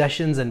earthly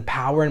possessions and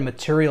power and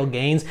material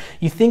gains.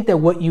 You think that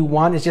what you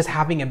want is just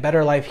having a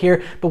better life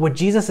here. But what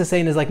Jesus is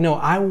saying is like, no,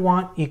 I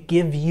want to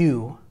give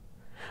you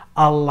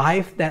a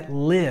life that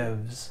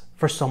lives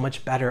for so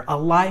much better, a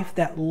life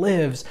that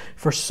lives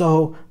for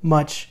so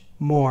much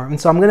more. And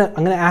so I'm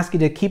gonna ask you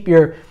to keep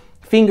your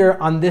finger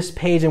on this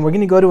page, and we're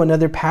gonna go to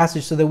another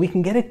passage so that we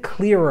can get a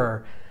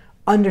clearer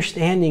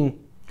understanding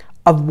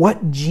of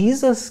what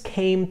Jesus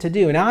came to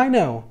do. Now I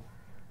know,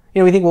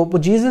 we think, well,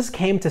 Jesus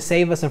came to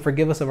save us and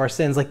forgive us of our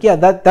sins. Like, yeah,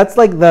 that's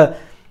like the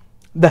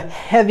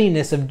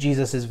heaviness of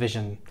Jesus's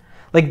vision.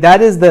 Like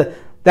that is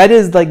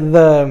like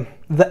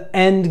the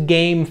end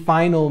game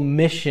final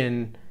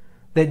mission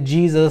that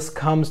Jesus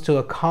comes to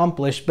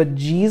accomplish. But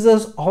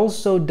Jesus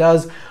also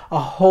does a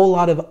whole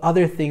lot of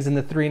other things in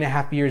the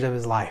 3.5 years of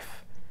his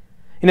life.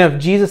 If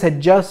Jesus had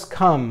just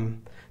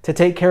come to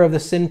take care of the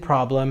sin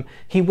problem,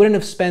 he wouldn't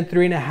have spent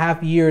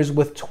 3.5 years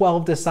with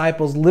 12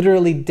 disciples,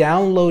 literally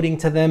downloading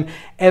to them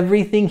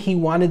everything he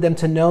wanted them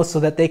to know so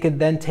that they could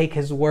then take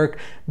his work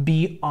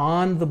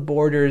beyond the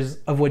borders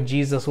of what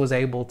Jesus was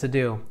able to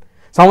do.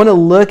 So I want to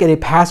look at a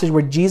passage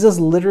where Jesus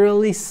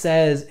literally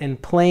says in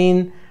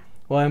plain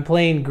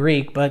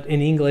Greek, but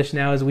in English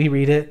now as we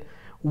read it,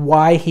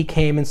 why he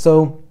came. And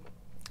so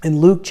in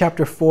Luke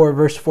chapter 4,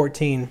 verse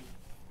 14,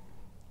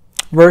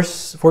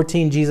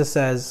 Jesus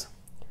says,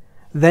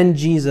 then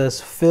Jesus,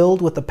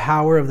 filled with the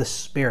power of the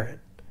Spirit,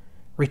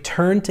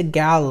 returned to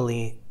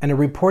Galilee, and a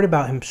report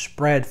about him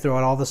spread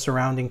throughout all the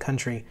surrounding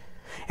country.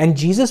 And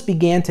Jesus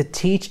began to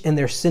teach in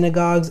their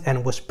synagogues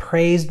and was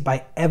praised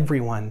by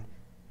everyone.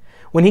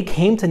 When he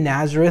came to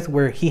Nazareth,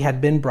 where he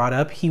had been brought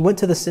up, he went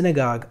to the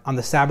synagogue on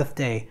the Sabbath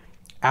day,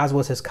 as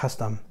was his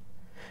custom.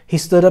 He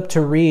stood up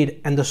to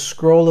read, and the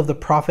scroll of the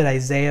prophet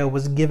Isaiah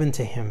was given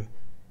to him.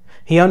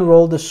 He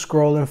unrolled the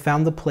scroll and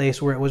found the place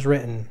where it was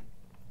written,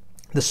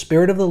 "The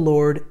Spirit of the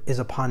Lord is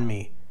upon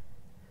me,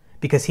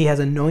 because he has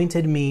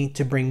anointed me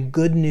to bring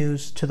good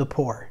news to the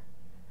poor.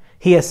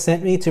 He has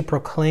sent me to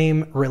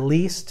proclaim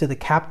release to the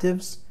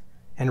captives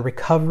and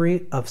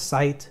recovery of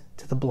sight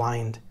to the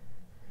blind,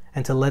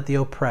 and to let the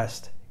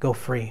oppressed go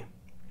free,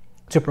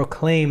 to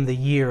proclaim the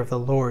year of the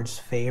Lord's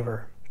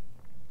favor."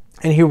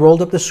 And he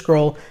rolled up the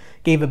scroll,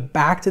 gave it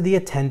back to the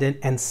attendant,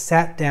 and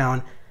sat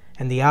down,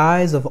 and the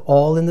eyes of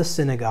all in the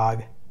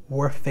synagogue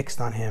were fixed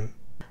on him.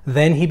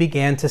 Then he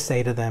began to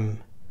say to them,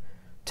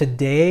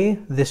 "Today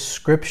this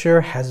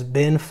scripture has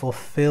been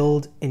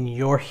fulfilled in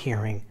your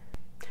hearing."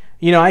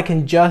 I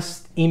can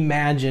just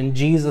imagine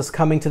Jesus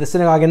coming to the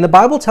synagogue. And the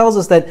Bible tells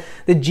us that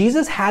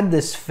Jesus had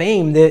this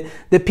fame,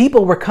 that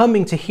people were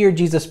coming to hear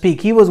Jesus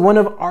speak. He was one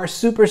of our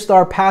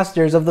superstar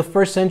pastors of the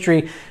first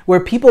century where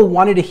people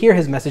wanted to hear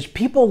his message.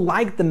 People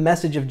liked the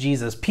message of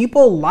Jesus.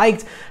 People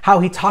liked how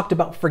he talked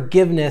about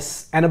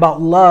forgiveness and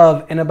about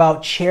love and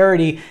about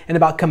charity and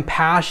about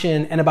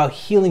compassion and about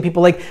healing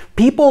people. Like,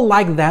 people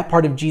liked that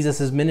part of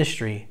Jesus's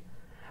ministry.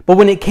 But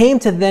when it came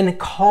to then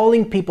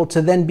calling people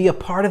to then be a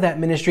part of that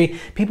ministry,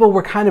 people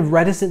were kind of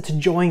reticent to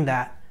join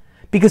that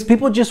because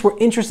people just were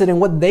interested in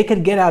what they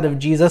could get out of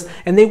Jesus,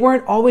 and they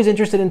weren't always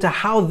interested into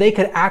how they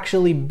could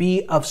actually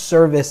be of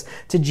service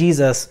to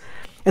Jesus.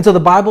 And so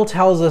the Bible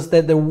tells us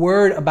that the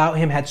word about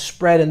him had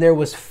spread and there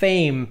was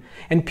fame.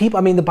 And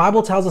people, the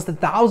Bible tells us that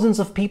thousands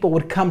of people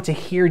would come to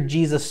hear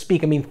Jesus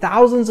speak.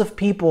 Thousands of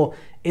people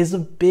is a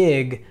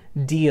big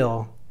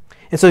deal.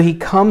 And so he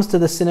comes to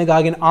the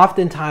synagogue, and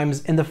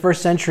oftentimes in the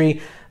first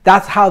century,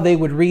 that's how they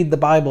would read the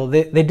Bible.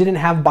 They didn't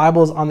have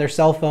Bibles on their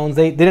cell phones.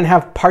 They didn't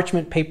have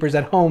parchment papers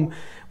at home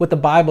with the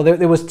Bible.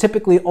 There was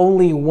typically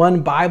only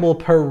one Bible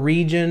per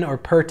region or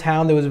per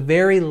town. There was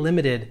very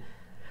limited.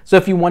 So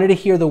if you wanted to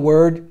hear the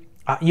word,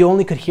 you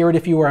only could hear it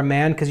if you were a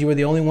man, because you were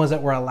the only ones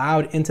that were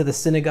allowed into the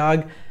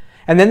synagogue.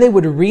 And then they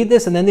would read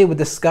this, and then they would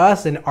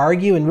discuss and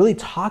argue and really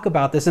talk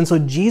about this. And so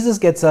Jesus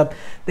gets up,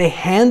 they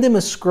hand him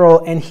a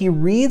scroll, and he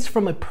reads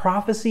from a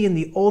prophecy in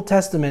the Old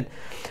Testament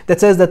that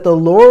says that the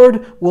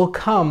Lord will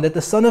come, that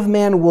the Son of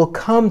Man will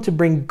come to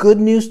bring good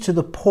news to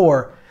the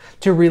poor,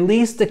 to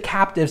release the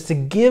captives, to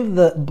give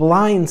the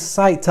blind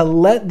sight, to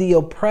let the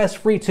oppressed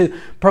free, to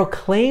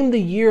proclaim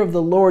the year of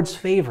the Lord's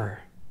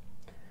favor.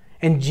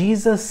 And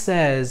Jesus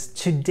says,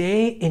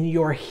 today in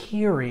your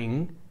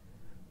hearing,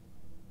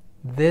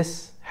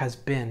 this has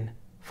been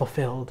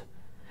fulfilled.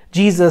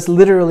 Jesus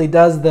literally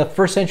does the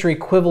first century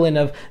equivalent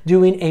of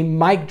doing a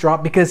mic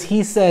drop, because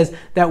he says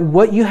that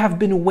what you have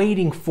been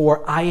waiting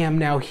for, I am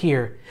now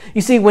here.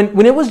 You see,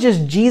 when it was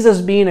just Jesus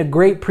being a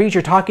great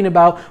preacher, talking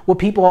about what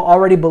people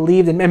already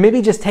believed, and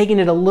maybe just taking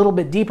it a little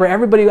bit deeper,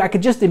 everybody, I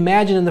could just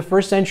imagine in the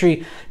first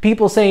century,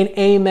 people saying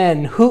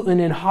amen,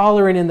 hooting and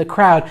hollering in the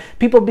crowd,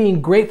 people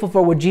being grateful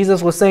for what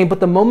Jesus was saying. But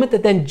the moment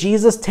that then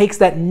Jesus takes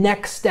that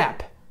next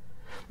step,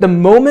 the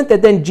moment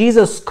that then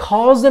Jesus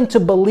calls them to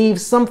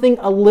believe something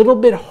a little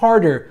bit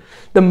harder,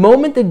 the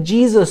moment that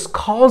Jesus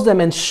calls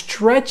them and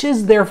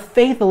stretches their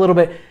faith a little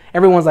bit,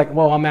 everyone's like,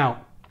 well, I'm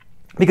out.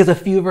 Because a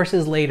few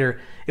verses later,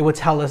 it would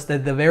tell us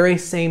that the very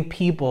same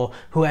people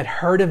who had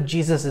heard of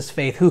Jesus'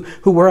 faith,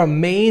 who were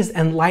amazed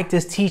and liked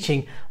his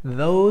teaching,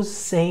 those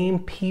same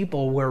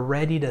people were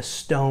ready to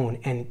stone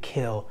and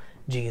kill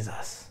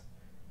Jesus.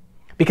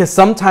 Because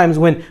sometimes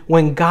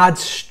when God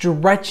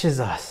stretches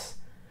us,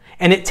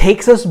 and it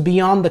takes us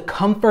beyond the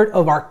comfort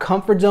of our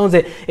comfort zones,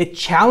 it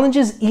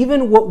challenges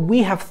even what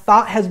we have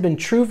thought has been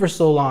true for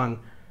so long.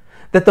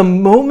 That the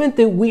moment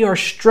that we are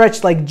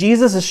stretched, like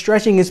Jesus is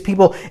stretching his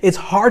people, it's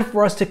hard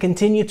for us to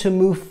continue to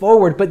move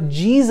forward. But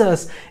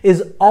Jesus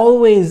is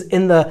always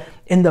in the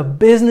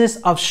business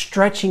of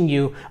stretching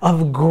you,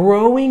 of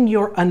growing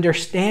your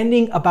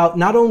understanding about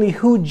not only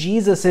who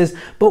Jesus is,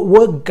 but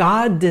what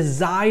God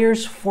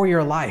desires for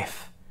your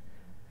life.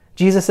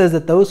 Jesus says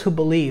that those who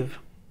believe,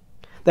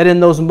 that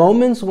in those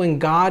moments when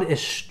God is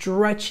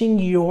stretching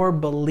your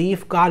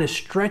belief, God is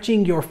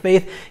stretching your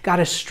faith, God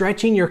is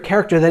stretching your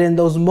character, that in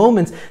those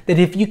moments, that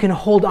if you can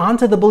hold on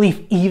to the belief,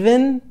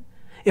 even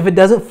if it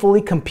doesn't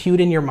fully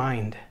compute in your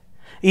mind,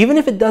 even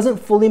if it doesn't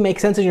fully make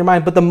sense in your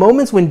mind, but the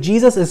moments when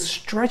Jesus is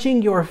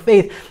stretching your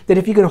faith, that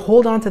if you can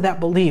hold on to that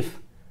belief,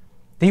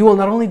 that you will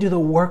not only do the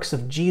works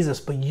of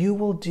Jesus, but you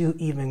will do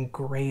even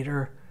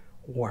greater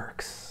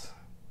works.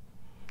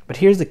 But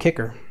here's the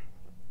kicker.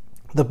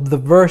 The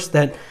verse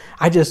that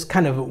I just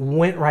kind of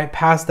went right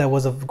past that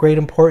was of great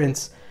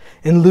importance.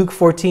 In Luke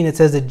 14, it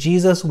says that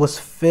Jesus was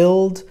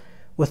filled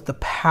with the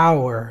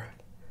power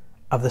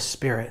of the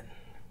Spirit.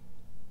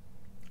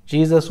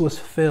 Jesus was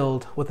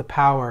filled with the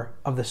power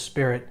of the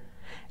Spirit.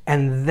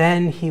 And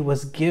then he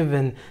was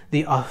given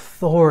the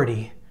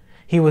authority.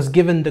 He was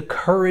given the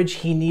courage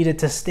he needed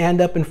to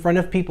stand up in front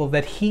of people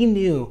that he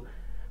knew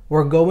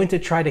were going to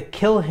try to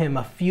kill him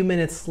a few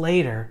minutes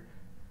later.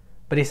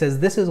 But he says,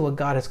 this is what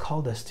God has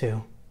called us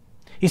to.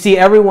 You see,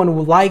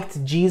 everyone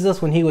liked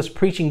Jesus when he was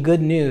preaching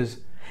good news.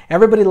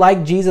 Everybody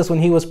liked Jesus when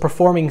he was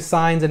performing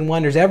signs and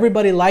wonders.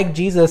 Everybody liked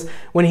Jesus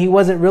when he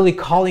wasn't really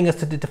calling us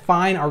to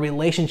define our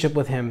relationship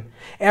with him.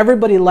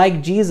 Everybody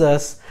liked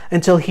Jesus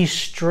until he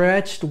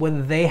stretched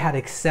what they had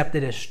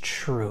accepted as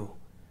true.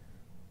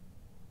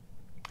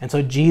 And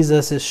so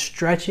Jesus is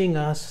stretching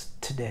us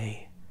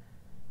today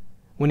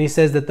when he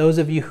says that those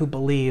of you who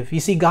believe, you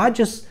see, God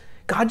just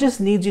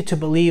needs you to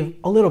believe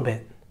a little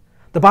bit.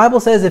 The Bible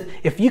says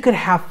if you could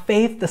have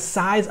faith the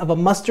size of a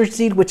mustard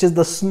seed, which is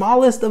the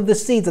smallest of the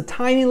seeds, a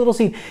tiny little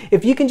seed,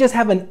 if you can just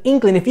have an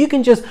inkling, if you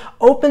can just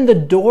open the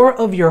door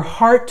of your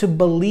heart to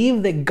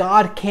believe that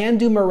God can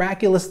do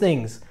miraculous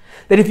things,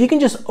 that if you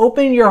can just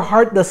open your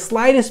heart the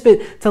slightest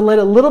bit to let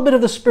a little bit of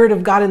the Spirit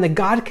of God in, that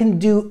God can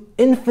do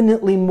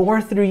infinitely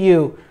more through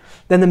you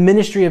than the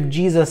ministry of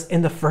Jesus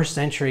in the first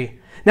century.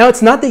 Now,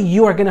 it's not that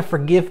you are going to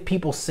forgive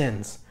people's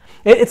sins.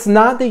 It's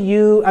not that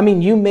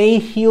you may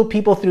heal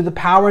people through the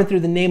power and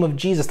through the name of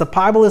Jesus. The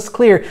Bible is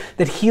clear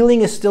that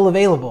healing is still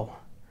available.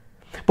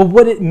 But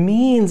what it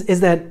means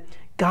is that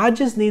God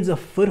just needs a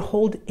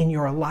foothold in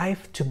your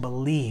life to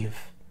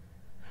believe,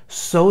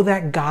 so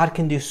that God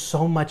can do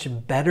so much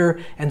better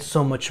and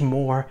so much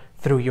more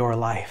through your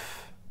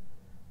life.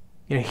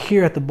 You know,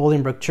 here at the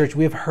Bolingbrook Church,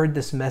 we have heard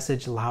this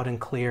message loud and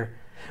clear,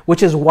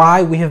 which is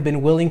why we have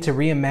been willing to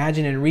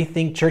reimagine and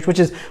rethink church, which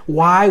is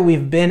why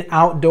we've been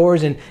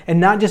outdoors and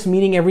not just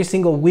meeting every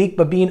single week,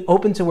 but being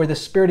open to where the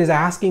Spirit is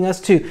asking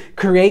us to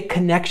create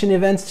connection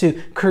events,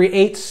 to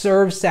create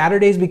Serve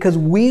Saturdays, because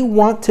we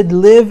want to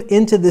live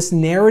into this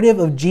narrative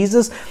of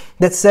Jesus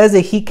that says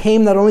that he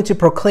came not only to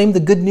proclaim the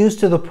good news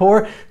to the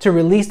poor, to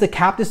release the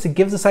captives, to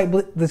give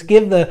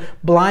the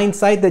blind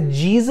sight, that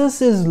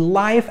Jesus's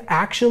life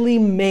actually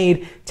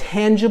made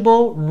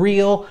tangible,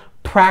 real,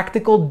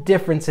 practical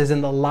differences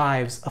in the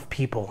lives of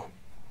people.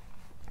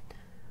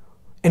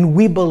 And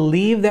we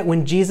believe that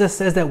when Jesus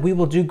says that we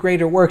will do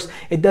greater works,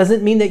 it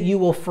doesn't mean that you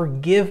will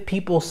forgive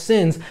people's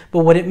sins,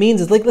 but what it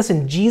means is, like,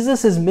 listen,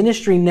 Jesus's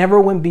ministry never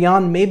went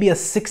beyond maybe a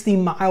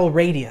 60-mile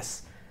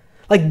radius.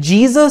 Like,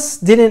 Jesus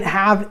didn't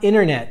have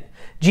internet.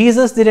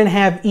 Jesus didn't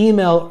have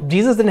email.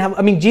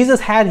 Jesus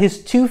had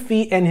his 2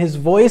 feet and his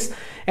voice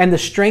and the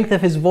strength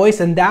of his voice,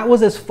 and that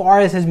was as far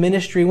as his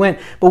ministry went.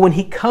 But when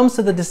he comes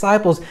to the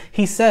disciples,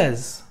 he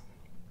says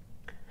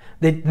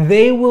that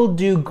they will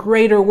do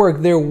greater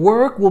work. Their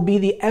work will be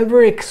the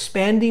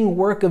ever-expanding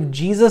work of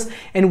Jesus,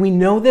 and we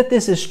know that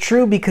this is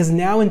true because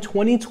now in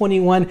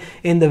 2021,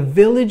 in the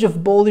village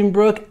of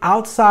Bolingbrook,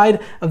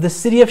 outside of the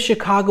city of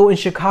Chicago in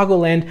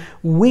Chicagoland,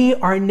 we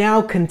are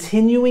now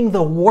continuing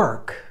the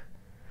work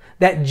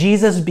that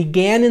Jesus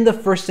began in the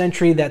first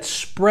century, that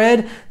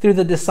spread through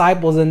the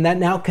disciples, and that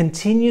now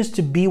continues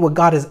to be what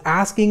God is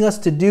asking us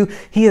to do.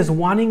 He is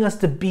wanting us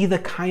to be the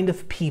kind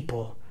of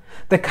people,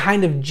 the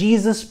kind of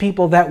Jesus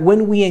people, that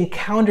when we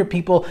encounter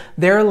people,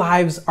 their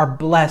lives are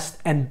blessed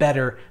and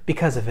better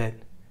because of it.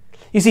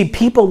 You see,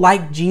 people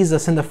like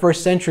Jesus in the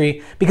first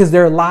century because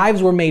their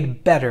lives were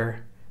made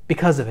better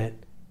because of it.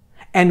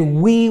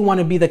 And we want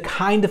to be the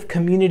kind of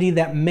community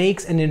that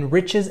makes and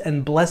enriches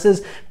and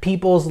blesses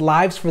people's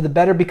lives for the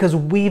better because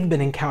we've been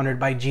encountered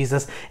by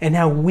Jesus, and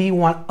now we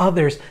want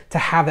others to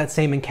have that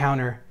same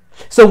encounter.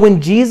 So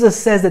when Jesus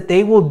says that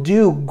they will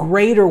do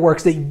greater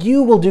works, that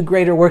you will do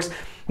greater works,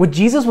 what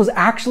Jesus was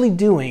actually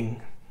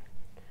doing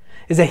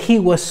is that he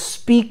was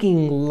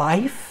speaking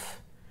life,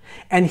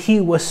 and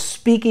he was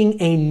speaking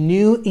a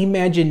new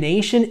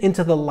imagination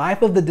into the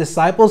life of the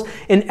disciples.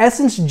 In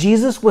essence,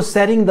 Jesus was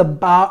setting the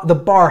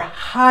bar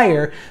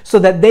higher so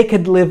that they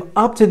could live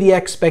up to the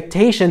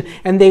expectation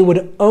and they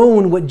would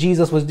own what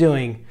Jesus was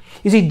doing.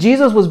 You see,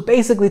 Jesus was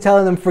basically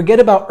telling them,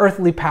 forget about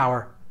earthly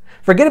power.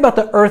 Forget about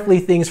the earthly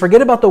things.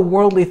 Forget about the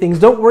worldly things.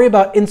 Don't worry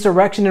about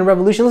insurrection and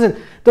revolution.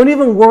 Listen, don't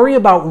even worry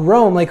about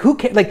Rome. Like, who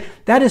can,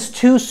 like, that is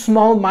too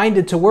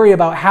small-minded to worry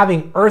about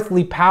having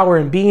earthly power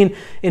and being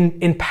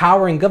in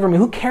power and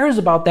government. Who cares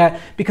about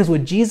that? Because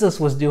what Jesus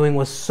was doing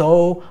was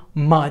so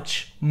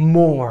much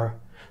more,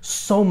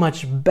 so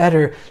much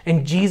better.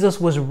 And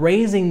Jesus was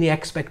raising the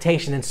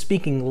expectation and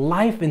speaking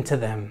life into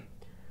them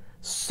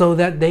so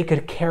that they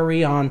could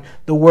carry on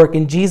the work.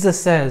 And Jesus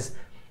says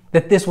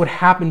that this would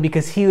happen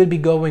because he would be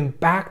going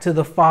back to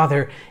the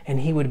Father and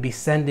he would be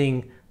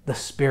sending the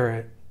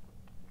Spirit.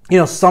 You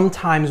know,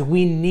 sometimes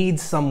we need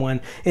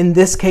someone, in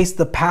this case,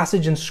 the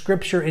passage in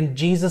Scripture and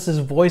Jesus'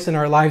 voice in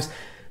our lives,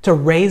 to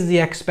raise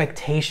the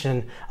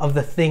expectation of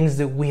the things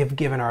that we have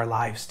given our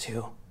lives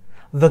to.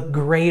 The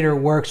greater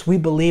works. We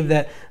believe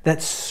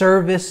that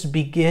service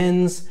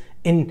begins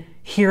in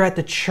here at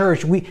the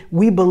church.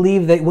 We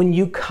believe that when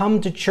you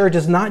come to church,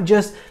 it's not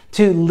just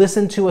to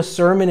listen to a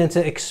sermon and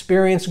to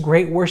experience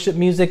great worship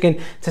music and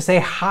to say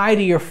hi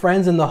to your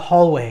friends in the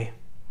hallway.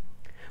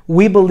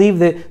 We believe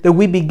that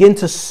we begin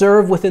to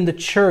serve within the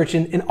church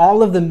and in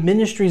all of the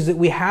ministries that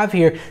we have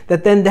here,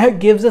 that then that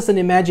gives us an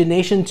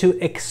imagination to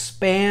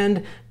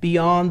expand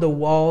beyond the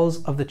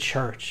walls of the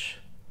church.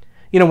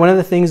 You know, one of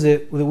the things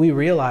that we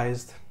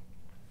realized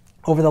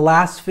over the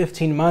last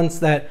 15 months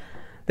that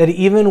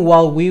even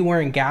while we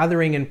weren't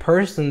gathering in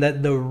person,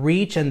 that the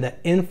reach and the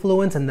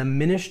influence and the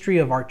ministry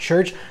of our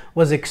church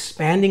was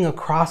expanding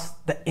across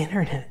the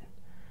internet.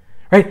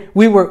 Right?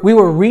 We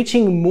were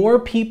reaching more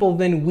people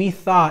than we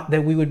thought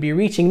that we would be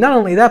reaching. Not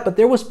only that, but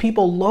there was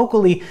people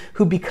locally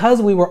who, because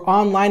we were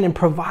online and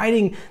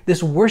providing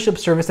this worship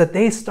service, that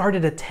they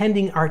started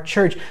attending our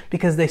church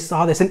because they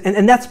saw this.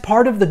 And that's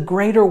part of the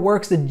greater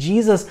works that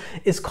Jesus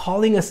is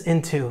calling us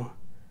into.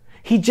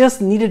 He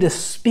just needed to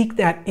speak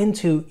that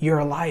into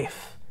your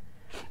life.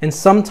 And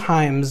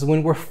sometimes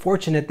when we're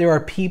fortunate, there are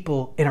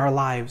people in our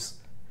lives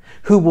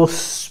who will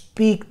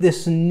speak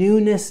this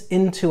newness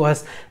into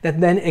us that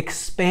then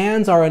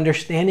expands our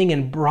understanding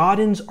and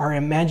broadens our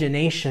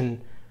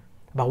imagination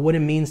about what it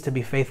means to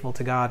be faithful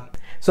to God.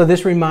 So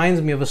this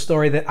reminds me of a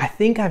story that I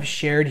think I've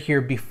shared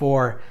here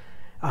before.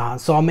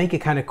 So I'll make it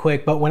kind of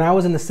quick. But when I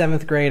was in the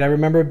 7th grade, I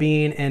remember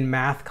being in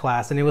math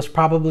class, and it was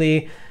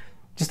probably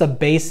just a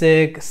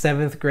basic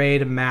 7th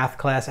grade math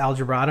class,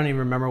 algebra. I don't even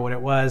remember what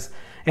it was.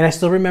 And I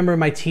still remember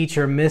my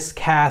teacher, Miss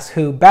Cass,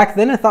 who back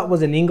then I thought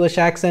was an English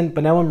accent,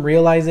 but now I'm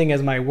realizing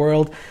as my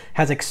world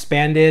has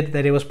expanded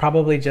that it was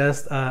probably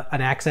just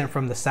an accent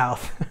from the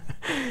South.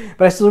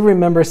 But I still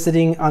remember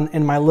sitting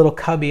in my little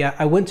cubby.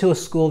 I went to a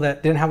school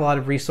that didn't have a lot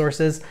of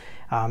resources.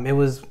 It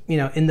was,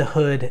 in the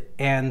hood.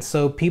 And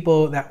so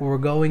people that were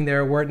going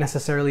there weren't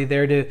necessarily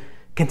there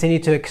continue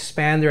to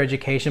expand their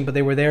education, but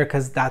they were there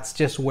because that's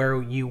just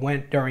where you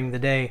went during the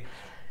day.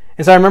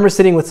 And so I remember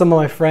sitting with some of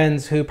my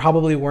friends who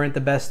probably weren't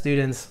the best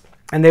students,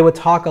 and they would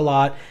talk a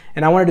lot,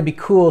 and I wanted to be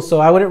cool, so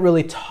I wouldn't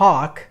really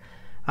talk,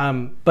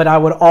 but I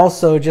would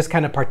also just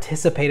kind of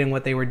participate in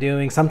what they were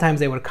doing. Sometimes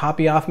they would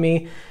copy off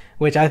me,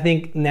 which I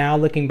think now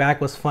looking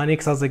back was funny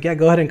because I was like, yeah,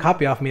 go ahead and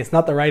copy off me. It's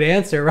not the right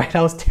answer, right?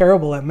 I was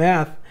terrible at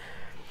math.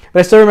 But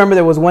I still remember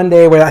there was one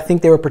day where I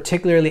think they were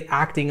particularly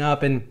acting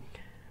up, and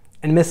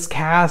Miss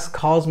Cass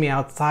calls me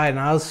outside, and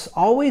I was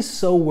always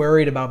so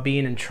worried about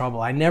being in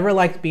trouble. I never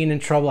liked being in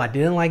trouble. I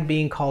didn't like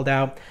being called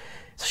out.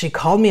 So she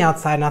called me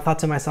outside, and I thought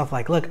to myself,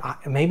 like, look,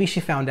 maybe she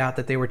found out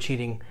that they were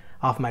cheating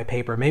off my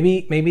paper.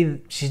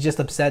 Maybe she's just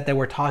upset that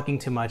we're talking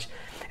too much.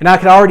 And I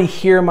could already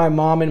hear my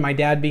mom and my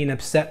dad being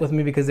upset with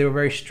me because they were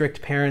very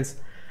strict parents.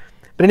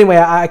 But anyway,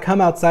 I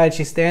come outside,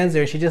 she stands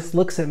there, she just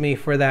looks at me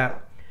for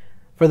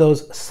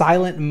those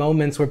silent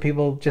moments where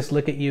people just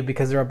look at you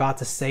because they're about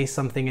to say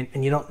something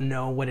and you don't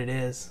know what it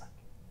is.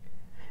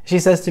 She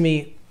says to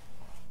me,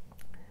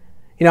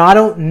 you know, I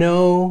don't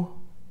know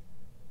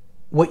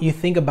what you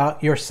think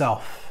about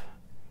yourself,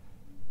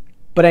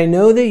 but I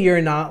know that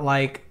you're not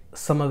like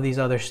some of these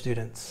other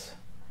students.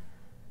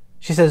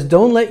 She says,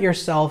 don't let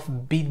yourself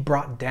be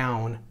brought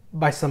down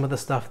by some of the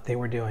stuff they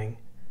were doing.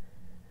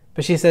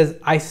 But she says,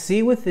 I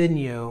see within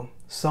you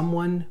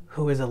someone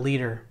who is a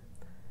leader,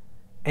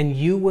 and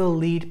you will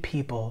lead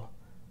people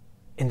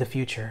in the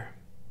future.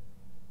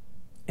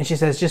 And she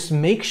says, just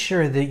make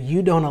sure that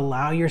you don't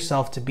allow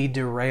yourself to be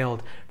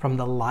derailed from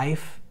the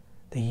life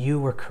that you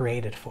were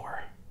created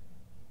for.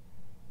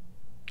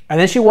 And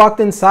then she walked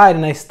inside,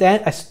 and I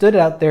stood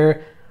out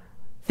there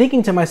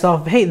thinking to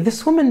myself, hey,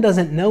 this woman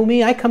doesn't know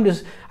me. I come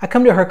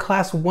to her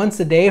class once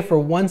a day for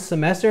one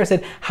semester. I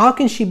said, how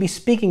can she be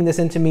speaking this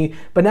into me?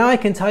 But now I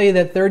can tell you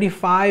that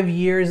 35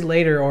 years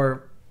later,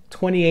 or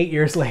 28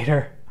 years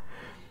later,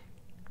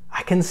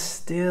 I can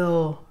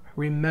still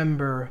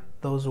remember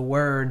those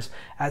words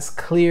as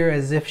clear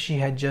as if she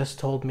had just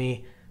told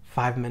me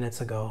 5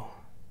 minutes ago.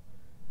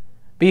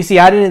 But you see,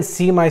 I didn't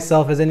see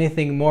myself as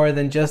anything more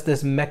than just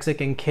this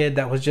Mexican kid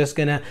that was just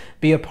gonna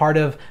be a part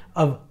of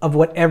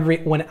what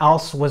everyone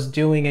else was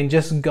doing and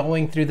just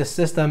going through the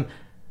system.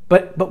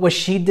 But what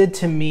she did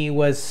to me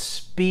was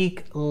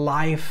speak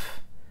life.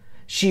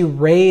 She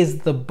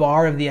raised the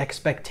bar of the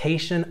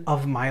expectation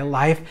of my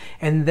life,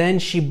 and then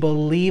she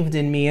believed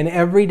in me. And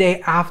every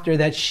day after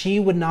that, she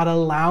would not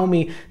allow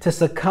me to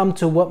succumb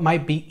to what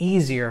might be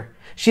easier.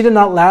 She did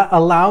not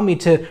allow me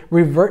to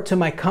revert to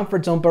my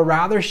comfort zone, but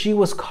rather she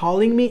was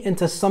calling me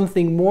into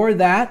something more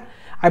that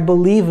I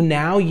believe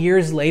now,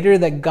 years later,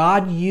 that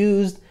God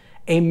used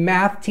a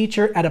math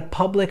teacher at a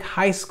public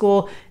high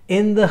school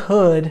in the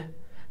hood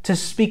to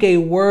speak a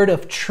word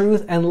of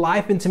truth and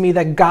life into me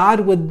that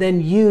God would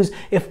then use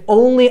if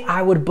only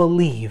I would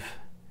believe.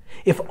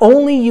 If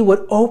only you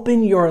would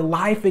open your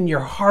life and your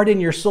heart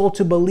and your soul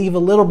to believe a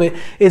little bit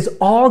is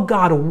all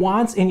God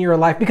wants in your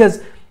life,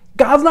 because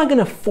God's not going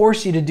to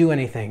force you to do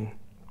anything.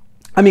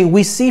 I mean,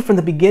 we see from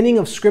the beginning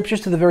of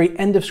scriptures to the very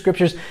end of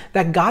scriptures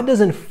that God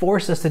doesn't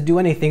force us to do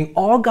anything.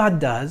 All God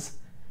does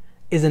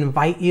is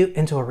invite you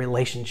into a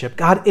relationship.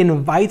 God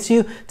invites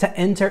you to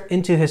enter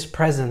into his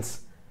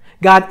presence.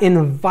 God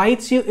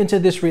invites you into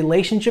this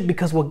relationship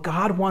because what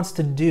God wants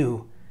to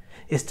do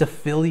is to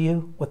fill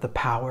you with the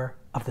power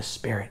of the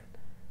Spirit.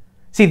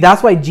 See,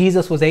 that's why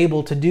Jesus was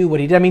able to do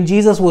what he did. I mean,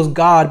 Jesus was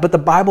God, but the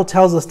Bible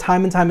tells us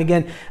time and time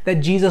again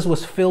that Jesus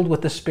was filled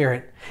with the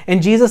Spirit.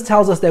 And Jesus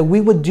tells us that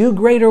we would do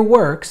greater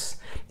works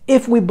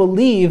if we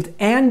believed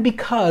and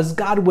because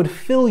God would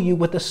fill you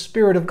with the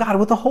Spirit of God,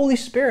 with the Holy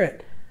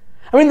Spirit.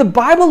 I mean, the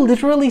Bible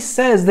literally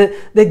says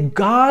that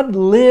God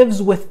lives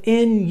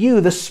within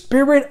you. The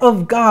Spirit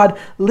of God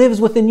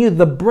lives within you.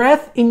 The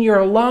breath in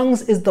your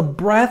lungs is the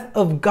breath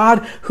of God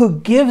who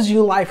gives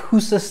you life, who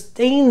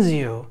sustains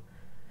you.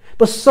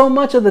 But so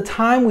much of the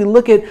time we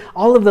look at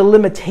all of the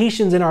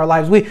limitations in our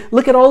lives. We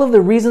look at all of the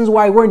reasons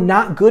why we're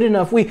not good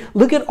enough. We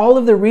look at all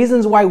of the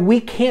reasons why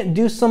we can't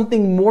do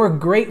something more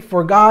great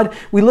for God.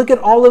 We look at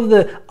all of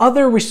the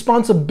other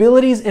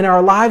responsibilities in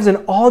our lives,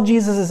 and all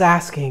Jesus is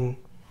asking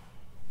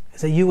is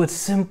that you would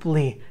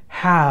simply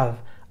have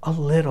a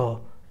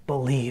little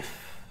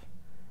belief.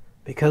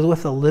 Because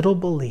with a little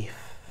belief,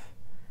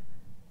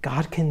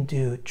 God can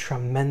do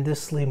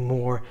tremendously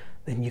more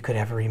than you could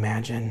ever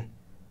imagine.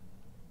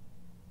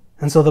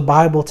 And so the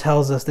Bible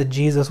tells us that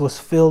Jesus was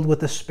filled with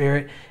the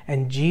Spirit,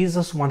 and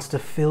Jesus wants to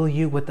fill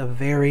you with the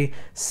very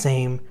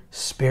same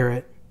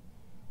Spirit.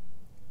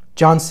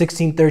 John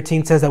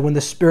 16:13 says that when the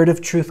Spirit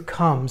of truth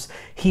comes,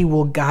 he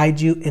will guide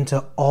you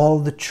into all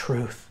the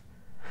truth.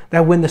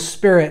 That when the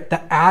Spirit,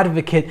 the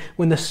advocate,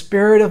 when the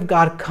Spirit of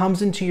God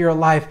comes into your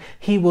life,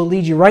 he will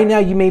lead you. Right now,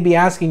 you may be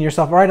asking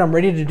yourself, all right, I'm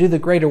ready to do the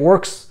greater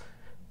works,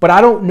 but I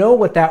don't know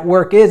what that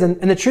work is.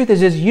 And the truth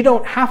is you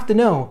don't have to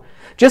know.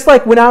 Just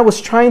like when I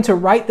was trying to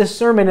write this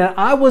sermon and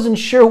I wasn't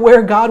sure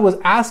where God was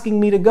asking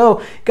me to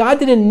go, God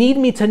didn't need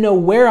me to know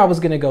where I was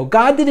going to go.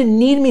 God didn't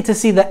need me to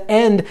see the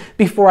end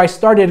before I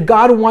started.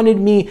 God wanted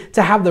me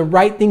to have the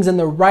right things in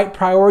the right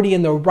priority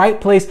in the right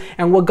place.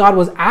 And what God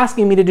was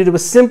asking me to do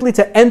was simply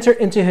to enter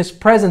into his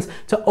presence,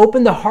 to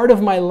open the heart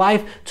of my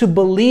life, to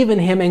believe in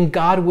him, and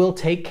God will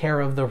take care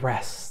of the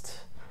rest.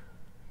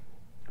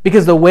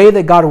 Because the way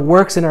that God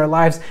works in our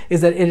lives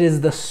is that it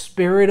is the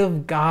Spirit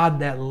of God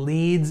that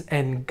leads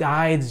and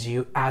guides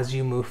you as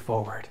you move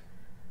forward.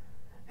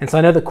 And so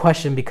I know the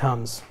question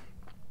becomes,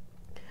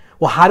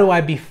 well, how do I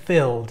be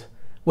filled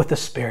with the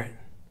Spirit?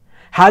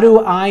 How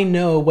do I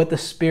know what the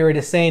Spirit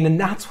is saying? And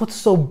that's what's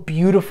so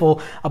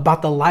beautiful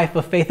about the life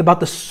of faith, about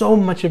the so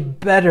much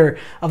better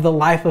of the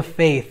life of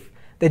faith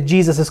that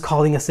Jesus is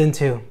calling us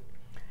into.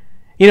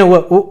 You know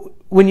what?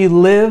 When you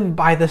live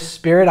by the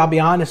Spirit, I'll be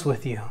honest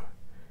with you,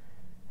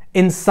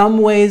 in some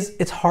ways,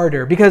 it's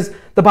harder because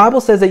the Bible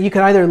says that you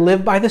can either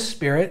live by the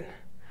Spirit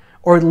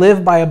or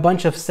live by a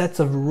bunch of sets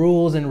of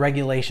rules and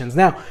regulations.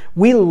 Now,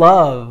 we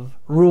love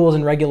rules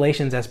and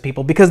regulations as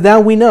people because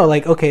now we know,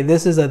 like, okay,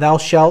 this is a thou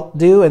shalt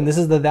do and this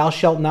is the thou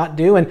shalt not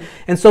do.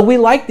 And so we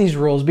like these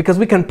rules because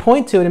we can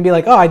point to it and be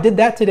like, oh, I did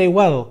that today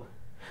well.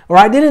 Or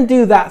I didn't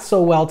do that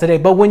so well today.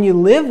 But when you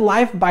live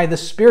life by the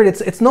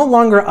Spirit, it's no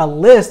longer a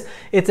list.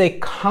 It's a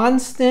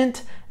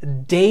constant,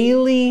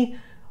 daily,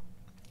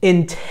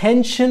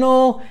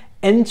 intentional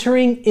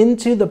entering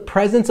into the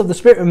presence of the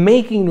Spirit,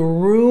 making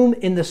room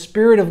in the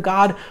Spirit of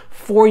God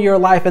for your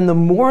life. And the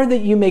more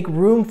that you make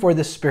room for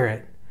the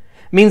Spirit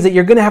means that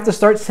you're going to have to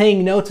start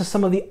saying no to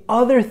some of the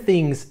other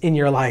things in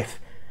your life.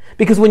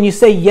 Because when you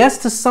say yes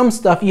to some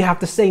stuff, you have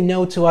to say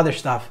no to other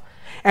stuff.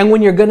 And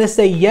when you're going to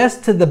say yes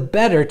to the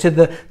better, to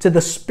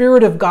the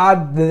Spirit of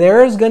God,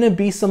 there's going to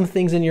be some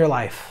things in your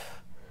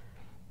life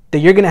that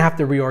you're going to have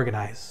to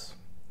reorganize.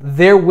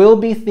 There will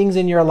be things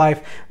in your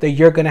life that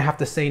you're going to have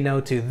to say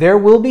no to. There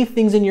will be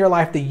things in your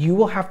life that you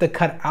will have to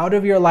cut out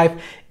of your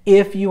life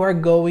if you are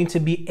going to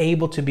be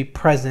able to be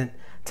present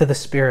to the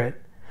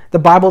Spirit. The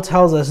Bible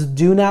tells us,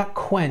 do not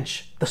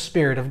quench the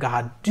Spirit of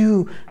God.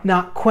 Do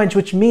not quench,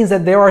 which means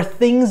that there are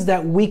things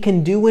that we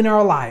can do in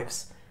our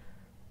lives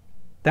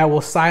that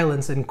will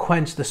silence and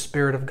quench the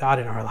Spirit of God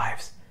in our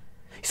lives.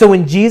 So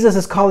when Jesus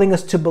is calling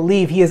us to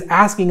believe, he is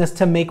asking us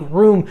to make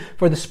room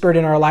for the Spirit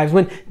in our lives.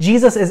 When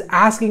Jesus is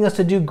asking us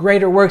to do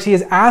greater works, he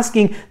is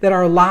asking that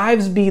our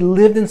lives be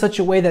lived in such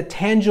a way that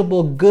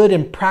tangible, good,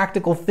 and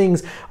practical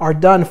things are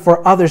done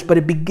for others. But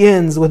it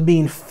begins with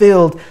being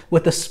filled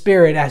with the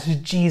Spirit as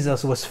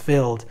Jesus was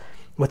filled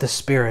with the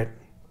Spirit.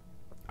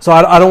 So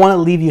I don't want to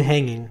leave you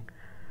hanging.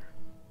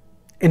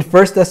 In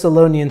 1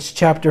 Thessalonians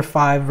chapter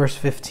 5, verse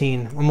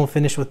 15, I'm going to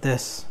finish with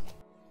this.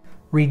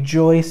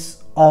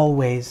 Rejoice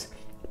always.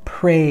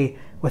 Pray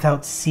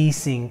without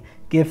ceasing.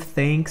 Give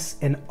thanks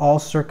in all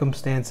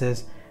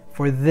circumstances,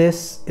 for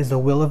this is the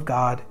will of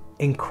God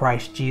in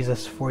Christ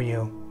Jesus for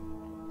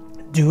you.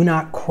 Do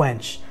not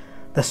quench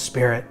the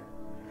Spirit.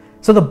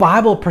 So the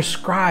Bible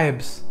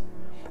prescribes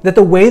that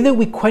the way that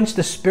we quench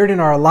the Spirit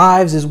in our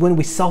lives is when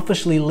we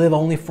selfishly live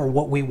only for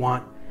what we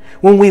want.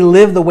 When we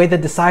live the way the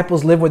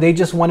disciples lived, where they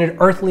just wanted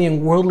earthly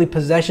and worldly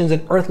possessions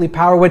and earthly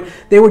power, when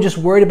they were just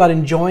worried about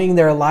enjoying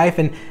their life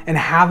and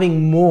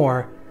having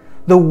more.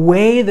 The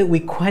way that we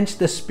quench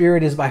the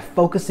Spirit is by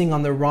focusing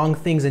on the wrong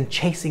things and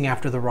chasing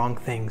after the wrong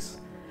things.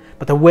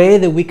 But the way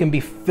that we can be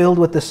filled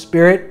with the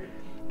Spirit,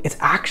 it's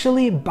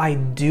actually by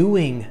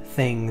doing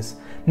things.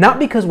 Not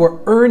because we're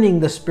earning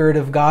the Spirit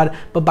of God,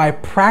 but by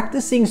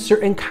practicing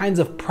certain kinds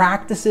of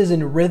practices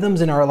and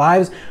rhythms in our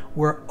lives,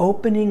 we're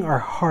opening our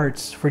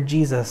hearts for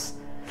Jesus.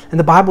 And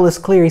the Bible is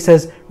clear. He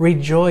says,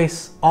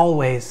 rejoice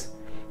always.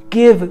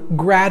 Give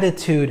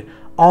gratitude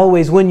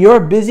always. When you're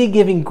busy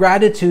giving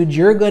gratitude,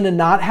 you're going to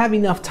not have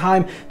enough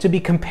time to be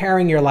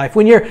comparing your life.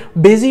 When you're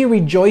busy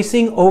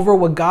rejoicing over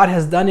what God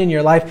has done in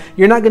your life,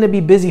 you're not going to be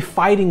busy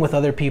fighting with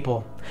other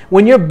people.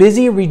 When you're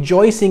busy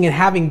rejoicing and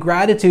having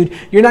gratitude,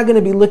 you're not going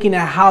to be looking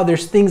at how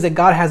there's things that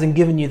God hasn't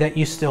given you that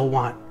you still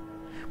want.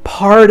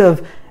 Part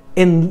of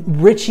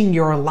enriching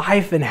your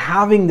life and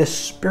having this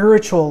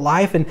spiritual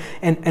life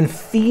and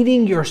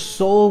feeding your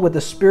soul with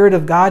the Spirit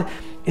of God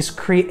is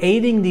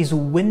creating these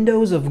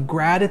windows of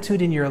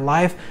gratitude in your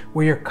life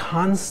where you're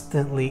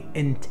constantly,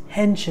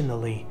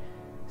 intentionally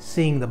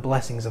seeing the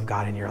blessings of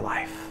God in your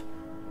life.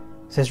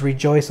 It says,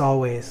 rejoice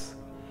always.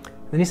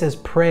 Then he says,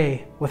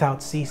 pray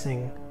without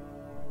ceasing.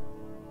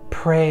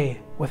 Pray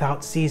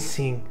without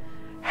ceasing.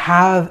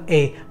 Have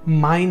a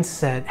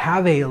mindset,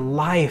 have a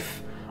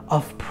life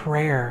of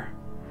prayer.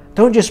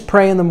 Don't just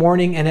pray in the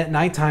morning and at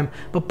nighttime,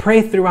 but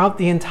pray throughout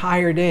the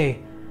entire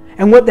day.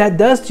 And what that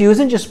does to you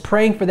isn't just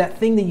praying for that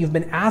thing that you've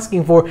been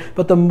asking for,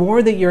 but the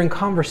more that you're in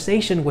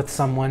conversation with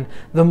someone,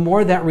 the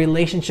more that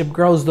relationship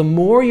grows. The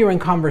more you're in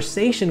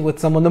conversation with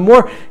someone, the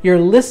more you're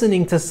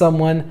listening to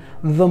someone,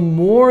 the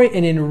more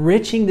and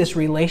enriching this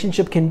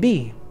relationship can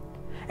be.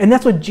 And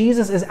that's what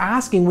Jesus is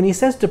asking when he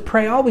says to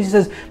pray always. He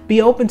says,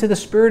 be open to the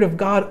Spirit of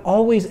God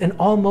always, in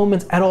all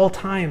moments, at all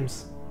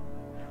times.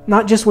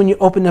 not just when you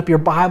open up your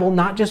Bible,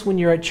 not just when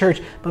you're at church,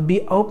 but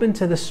be open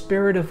to the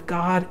Spirit of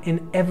God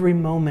in every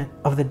moment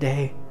of the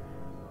day.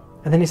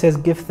 And then he says,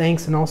 give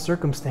thanks in all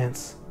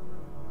circumstance.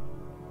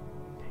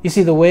 You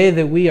see, the way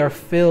that we are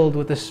filled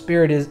with the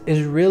Spirit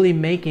is really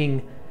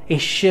making a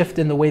shift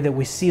in the way that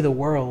we see the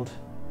world,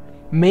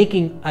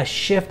 making a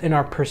shift in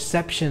our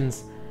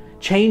perceptions,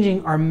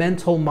 changing our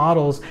mental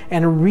models,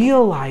 and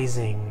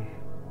realizing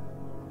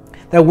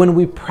that when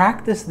we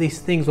practice these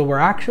things, what we're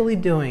actually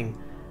doing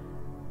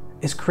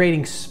is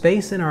creating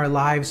space in our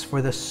lives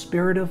for the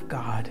Spirit of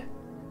God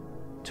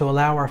to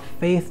allow our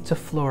faith to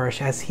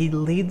flourish as He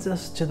leads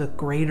us to the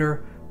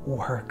greater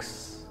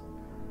works.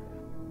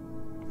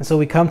 And so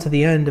we come to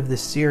the end of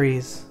this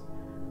series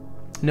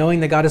knowing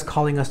that God is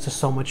calling us to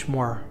so much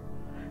more,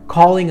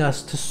 calling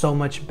us to so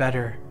much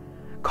better,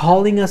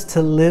 calling us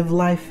to live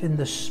life in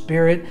the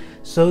Spirit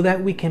so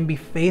that we can be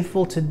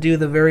faithful to do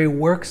the very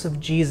works of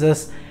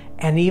Jesus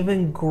and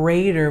even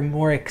greater,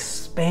 more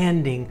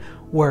expanding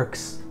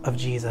works of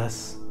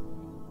Jesus.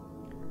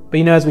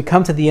 But as we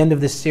come to the end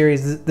of this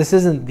series, this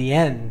isn't the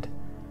end.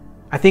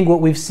 I think what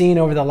we've seen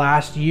over the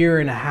last year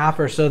and a half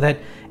or so, that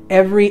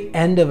every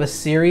end of a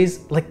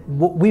series, like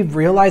what we've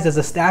realized as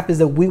a staff, is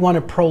that we want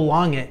to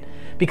prolong it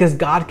because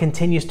God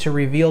continues to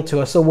reveal to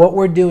us. So what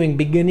we're doing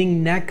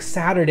beginning next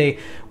Saturday,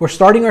 we're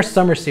starting our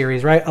summer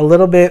series, right? A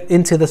little bit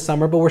into the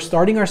summer, but we're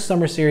starting our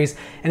summer series,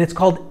 and it's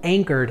called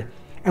Anchored.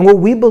 And what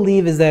we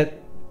believe is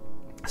that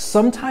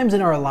sometimes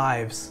in our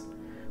lives,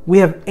 we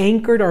have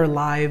anchored our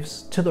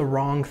lives to the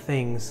wrong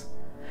things.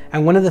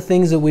 And one of the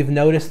things that we've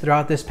noticed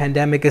throughout this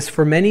pandemic is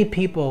for many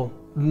people,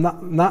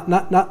 not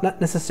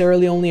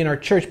necessarily only in our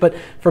church, but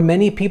for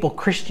many people,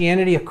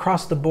 Christianity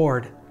across the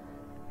board,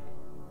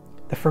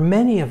 that for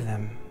many of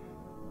them,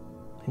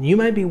 and you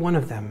might be one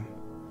of them,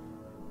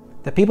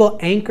 that people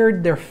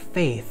anchored their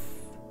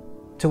faith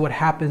to what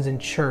happens in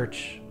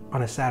church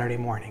on a Saturday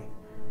morning.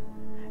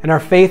 And our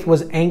faith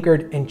was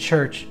anchored in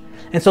church.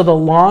 And so the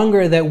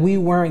longer that we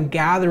weren't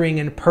gathering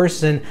in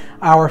person,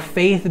 our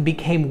faith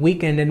became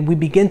weakened, and we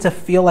began to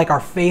feel like our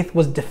faith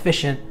was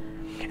deficient.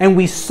 And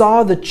we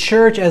saw the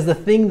church as the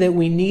thing that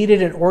we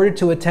needed in order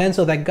to attend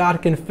so that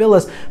God can fill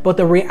us. But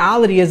the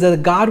reality is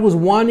that God was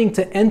wanting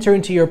to enter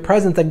into your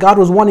presence, that God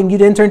was wanting you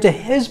to enter into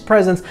His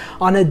presence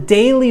on a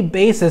daily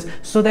basis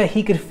so that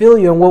He could fill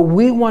you. And what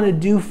we want to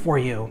do for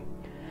you,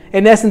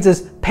 in essence,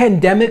 is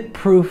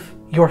pandemic-proof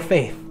your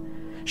faith.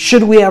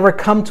 Should we ever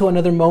come to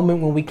another moment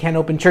when we can't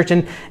open church?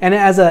 And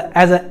as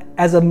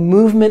a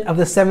movement of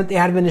the Seventh-day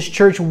Adventist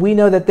Church, we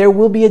know that there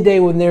will be a day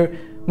when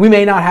we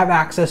may not have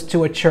access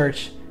to a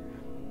church.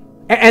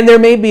 And there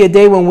may be a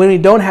day when we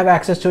don't have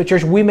access to a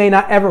church, we may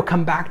not ever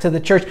come back to the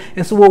church.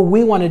 And so what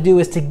we want to do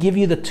is to give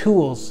you the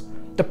tools,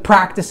 the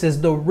practices,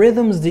 the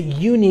rhythms that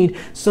you need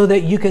so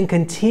that you can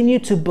continue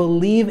to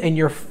believe and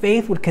your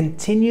faith would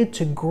continue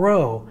to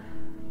grow.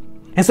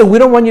 And so we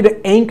don't want you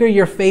to anchor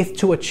your faith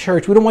to a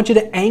church. We don't want you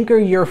to anchor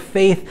your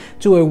faith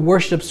to a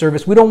worship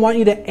service. We don't want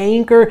you to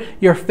anchor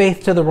your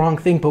faith to the wrong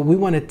thing, but we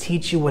want to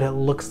teach you what it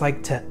looks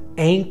like to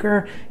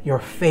anchor your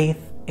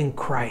faith in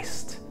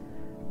Christ.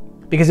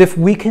 Because if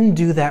we can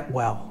do that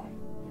well,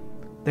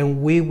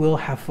 then we will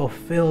have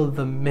fulfilled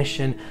the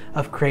mission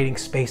of creating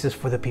spaces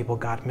for the people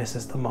God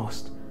misses the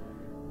most.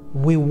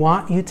 We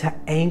want you to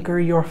anchor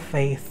your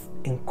faith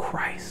in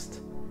Christ.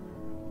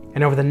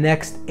 And over the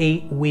next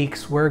 8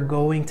 weeks, we're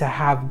going to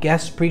have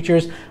guest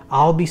preachers.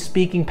 I'll be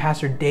speaking,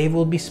 Pastor Dave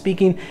will be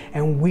speaking,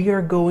 and we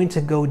are going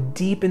to go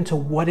deep into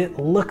what it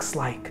looks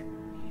like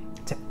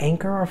to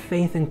anchor our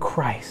faith in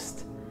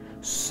Christ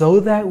so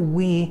that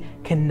we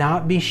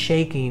cannot be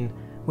shaking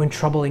when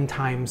troubling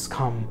times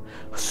come,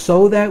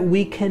 so that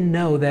we can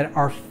know that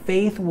our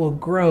faith will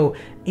grow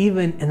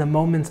even in the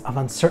moments of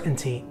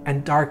uncertainty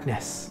and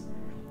darkness.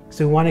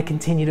 So we want to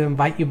continue to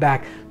invite you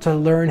back to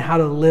learn how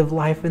to live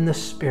life in the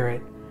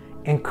Spirit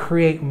and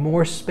create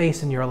more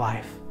space in your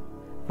life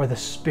for the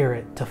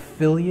Spirit to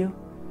fill you,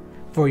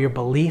 for your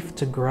belief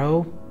to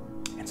grow,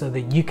 and so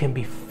that you can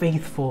be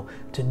faithful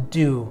to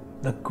do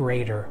the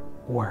greater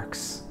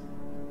works.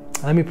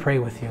 Let me pray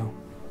with you.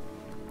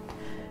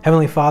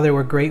 Heavenly Father,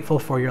 we're grateful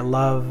for your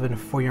love and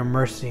for your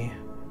mercy.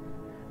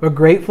 We're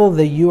grateful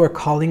that you are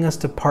calling us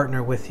to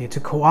partner with you,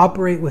 to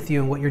cooperate with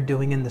you in what you're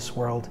doing in this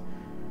world.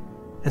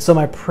 And so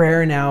my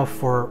prayer now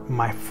for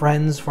my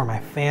friends, for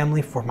my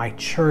family, for my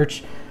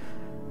church,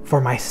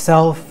 for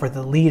myself, for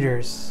the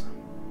leaders,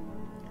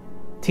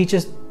 teach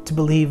us to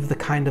believe the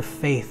kind of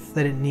faith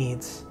that it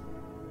needs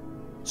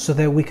so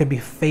that we could be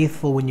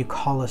faithful when you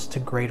call us to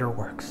greater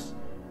works.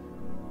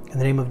 In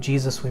the name of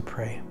Jesus we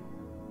pray.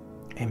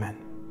 Amen.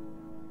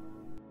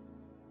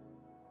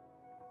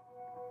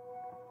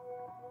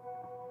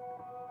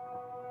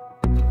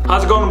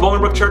 How's it going,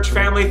 Bolingbrook Church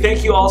family?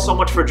 Thank you all so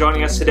much for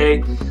joining us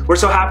today. We're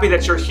so happy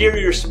that you're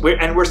here,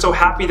 and we're so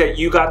happy that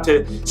you got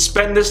to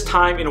spend this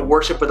time in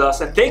worship with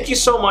us. And thank you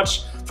so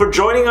much for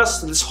joining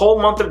us this whole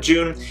month of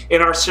June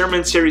in our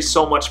sermon series,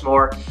 So Much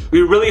More.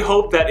 We really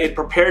hope that it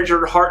prepared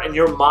your heart and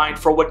your mind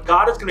for what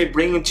God is going to be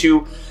bringing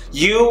to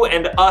you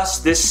and us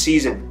this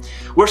season.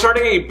 We're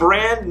starting a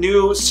brand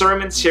new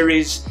sermon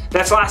series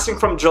that's lasting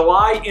from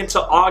July into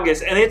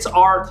August, and it's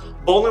our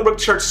Bolingbrook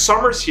Church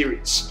Summer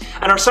Series.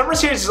 And our summer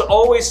series is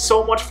always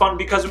so much fun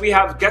because we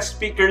have guest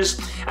speakers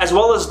as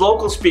well as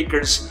local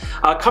speakers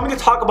coming to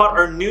talk about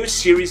our new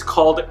series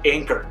called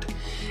Anchored.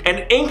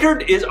 And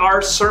Anchored is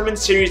our sermon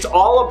series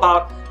all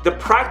about the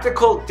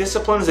practical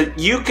disciplines that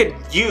you could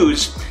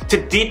use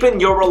to deepen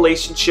your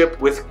relationship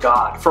with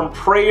God. From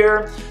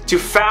prayer to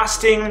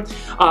fasting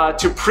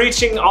to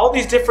preaching, all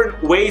these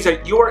different ways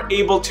that you are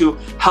able to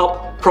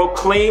help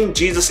proclaim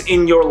Jesus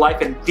in your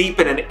life and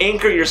deepen and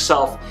anchor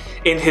yourself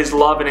in His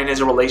love and in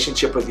His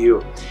relationship with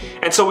you.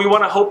 And so we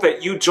want to hope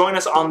that you join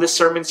us on this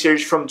sermon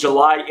series from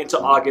July into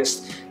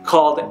August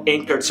called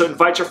Anchored. So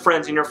invite your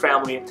friends and your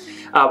family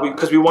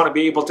because we want to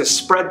be able to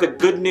spread the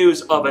good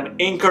news of an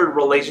anchored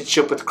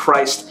relationship with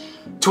Christ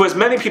to as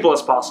many people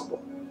as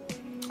possible.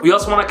 We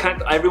also want to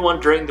connect everyone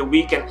during the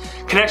week, and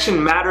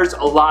connection matters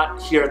a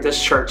lot here at this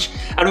church.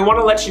 And we want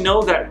to let you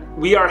know that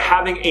we are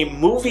having a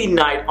movie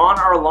night on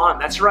our lawn.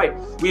 That's right.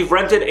 We've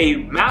rented a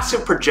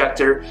massive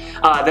projector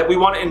that we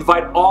want to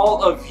invite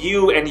all of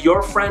you and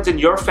your friends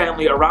and your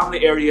family around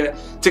the area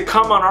to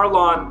come on our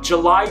lawn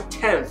July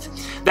 10th.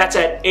 That's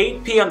at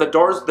 8 p.m.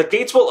 The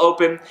gates will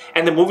open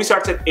and the movie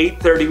starts at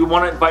 8:30. We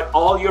want to invite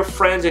all your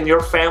friends and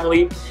your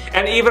family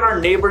and even our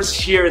neighbors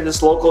here in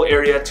this local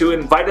area to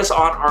invite us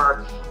on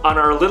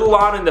our little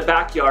lawn in the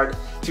backyard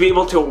to be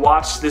able to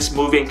watch this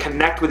movie and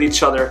connect with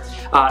each other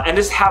and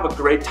just have a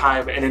great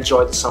time and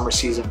enjoy the summer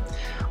season.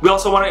 We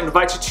also want to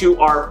invite you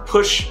to our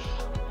Push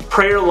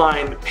Prayer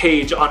Line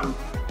page on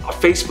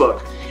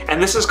Facebook.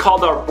 And this is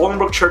called our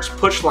Bolingbrook Church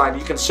Push Line.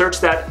 You can search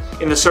that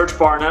in the search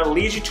bar, and that'll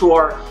lead you to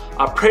our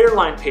prayer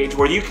line page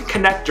where you can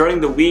connect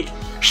during the week,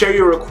 share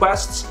your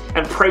requests,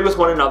 and pray with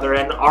one another.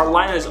 And our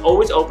line is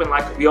always open,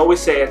 like we always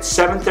say, at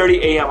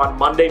 7:30 a.m. on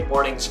Monday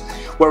mornings,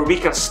 where we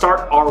can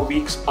start our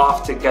weeks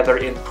off together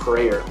in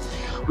prayer.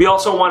 We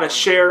also want to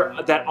share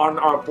that on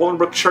our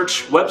Bolingbrook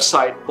Church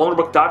website,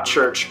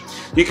 bolingbrook.church,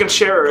 you can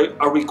share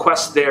a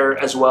request there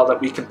as well that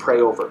we can pray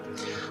over.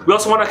 We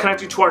also want to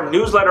connect you to our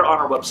newsletter on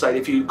our website.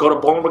 If you go to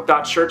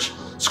bolingbrook.church,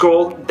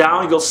 scroll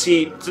down, you'll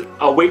see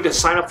a way to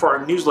sign up for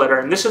our newsletter.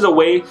 And this is a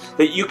way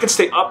that you can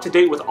stay up to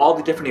date with all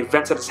the different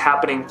events that is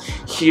happening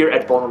here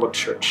at Bolingbrook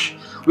Church.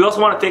 We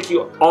also want to thank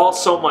you all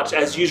so much,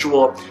 as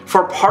usual,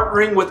 for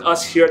partnering with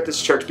us here at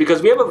this church,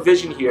 because we have a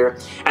vision here,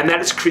 and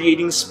that is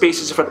creating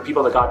spaces for the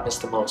people that God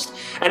missed the most.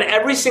 And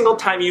every single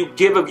time you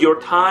give of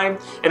your time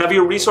and of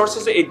your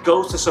resources, it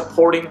goes to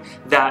supporting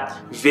that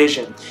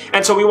vision.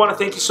 And so we want to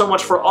thank you so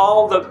much for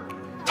all the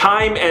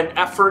time and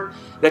effort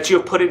that you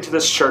have put into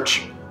this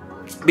church,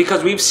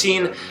 because we've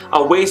seen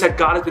ways that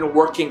God has been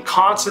working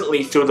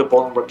constantly through the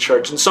Bolingbrook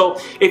Church. And so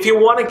if you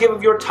want to give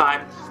of your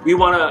time, we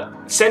want to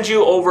send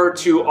you over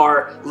to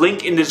our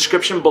link in the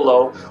description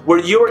below, where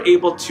you are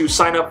able to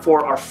sign up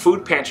for our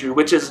food pantry,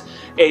 which is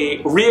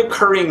a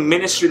reoccurring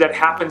ministry that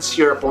happens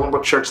here at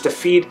Bolingbrook Church to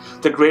feed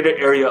the greater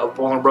area of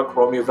Bolingbrook,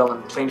 Romeoville,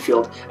 and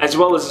Plainfield, as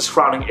well as the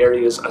surrounding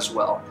areas as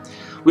well.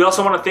 We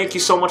also want to thank you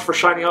so much for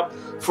signing up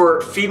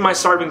for Feed My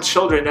Starving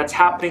Children. That's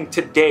happening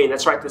today.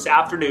 That's right, this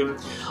afternoon.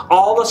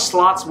 All the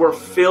slots were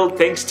filled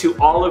thanks to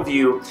all of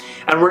you,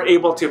 and we're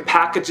able to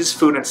package this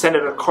food and send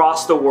it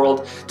across the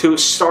world to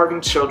starving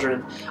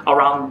children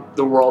around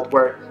the world,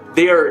 where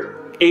they are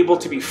able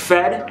to be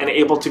fed and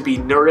able to be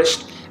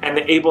nourished and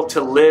able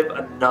to live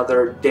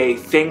another day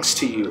thanks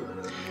to you.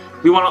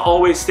 We want to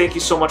always thank you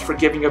so much for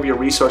giving of your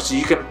resources.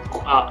 You can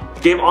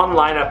give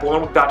online at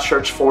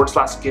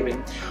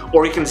bolingbrook.church/giving,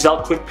 or you can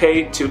Zelle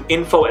QuickPay to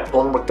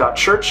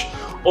info@bolingbrook.church,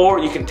 or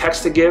you can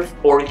text to give,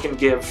 or you can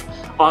give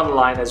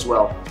online as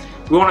well.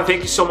 We want to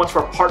thank you so much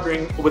for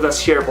partnering with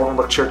us here at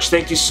Bolingbrook Church.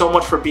 Thank you so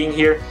much for being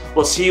here.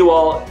 We'll see you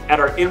all at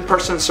our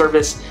in-person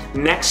service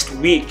next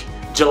week,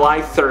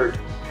 July 3rd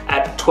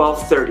at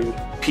 12:30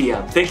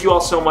 p.m. Thank you all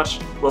so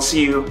much. We'll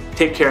see you.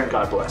 Take care and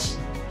God bless.